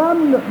the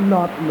Son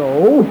not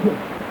know,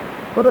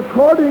 but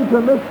according to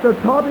Mr.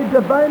 Toddy,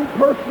 divine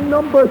person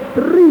number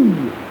three,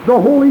 the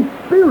Holy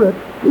Spirit,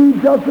 he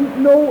doesn't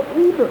know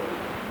either.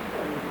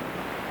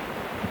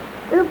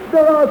 If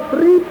there are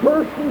three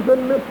persons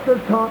in Mr.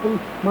 Toddy's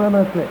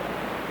Trinity,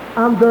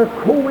 and they're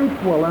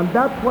co-equal, and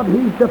that's what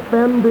he's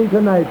defending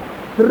tonight,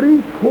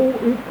 three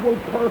co-equal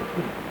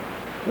persons,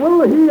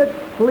 will he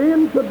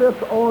explain to this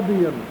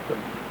audience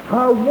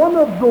how one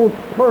of those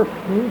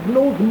persons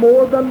knows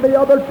more than the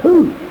other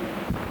two?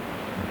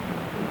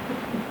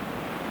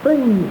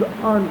 things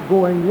aren't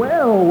going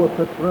well with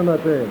the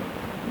Trinity.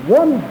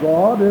 One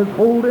God is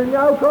holding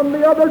out on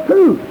the other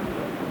two.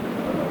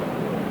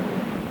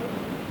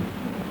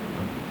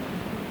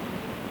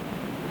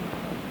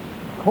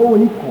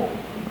 Co-equal.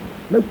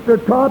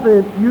 Mr.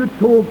 Toddy, you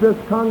told this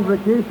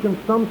congregation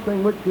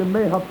something which you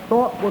may have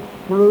thought was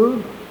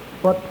true,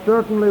 but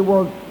certainly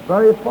was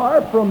very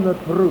far from the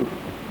truth.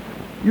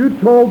 You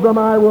told them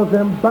I was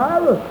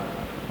embarrassed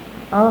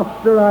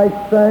after I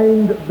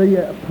signed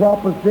the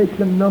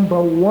proposition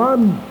number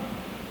 1,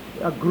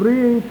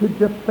 agreeing to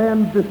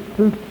defend the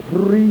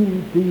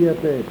supreme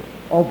deity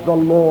of the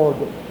Lord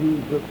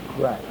Jesus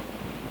Christ.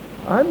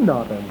 I'm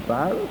not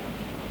embarrassed.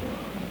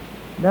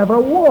 Never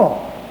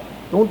was.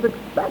 Don't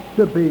expect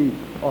to be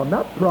on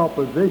that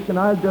proposition.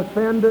 I'll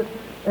defend it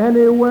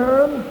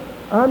anywhere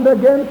and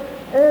against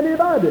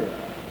anybody.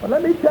 But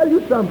let me tell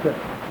you something.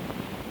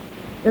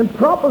 In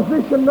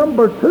proposition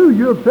number 2,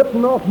 you're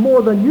bitten off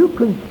more than you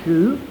can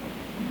chew.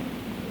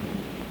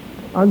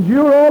 And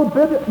you're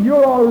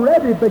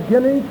already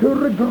beginning to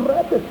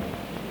regret it.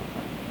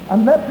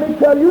 And let me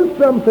tell you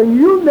something.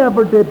 You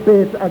never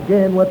debate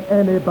again with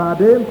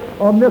anybody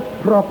on this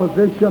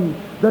proposition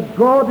that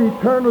God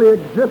eternally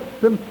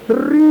exists in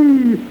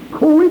 3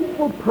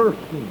 co-equal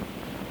persons.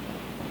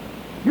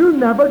 You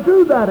never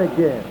do that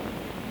again.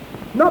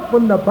 Not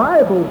when the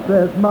Bible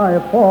says my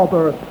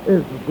Father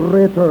is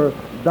greater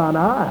than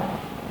I.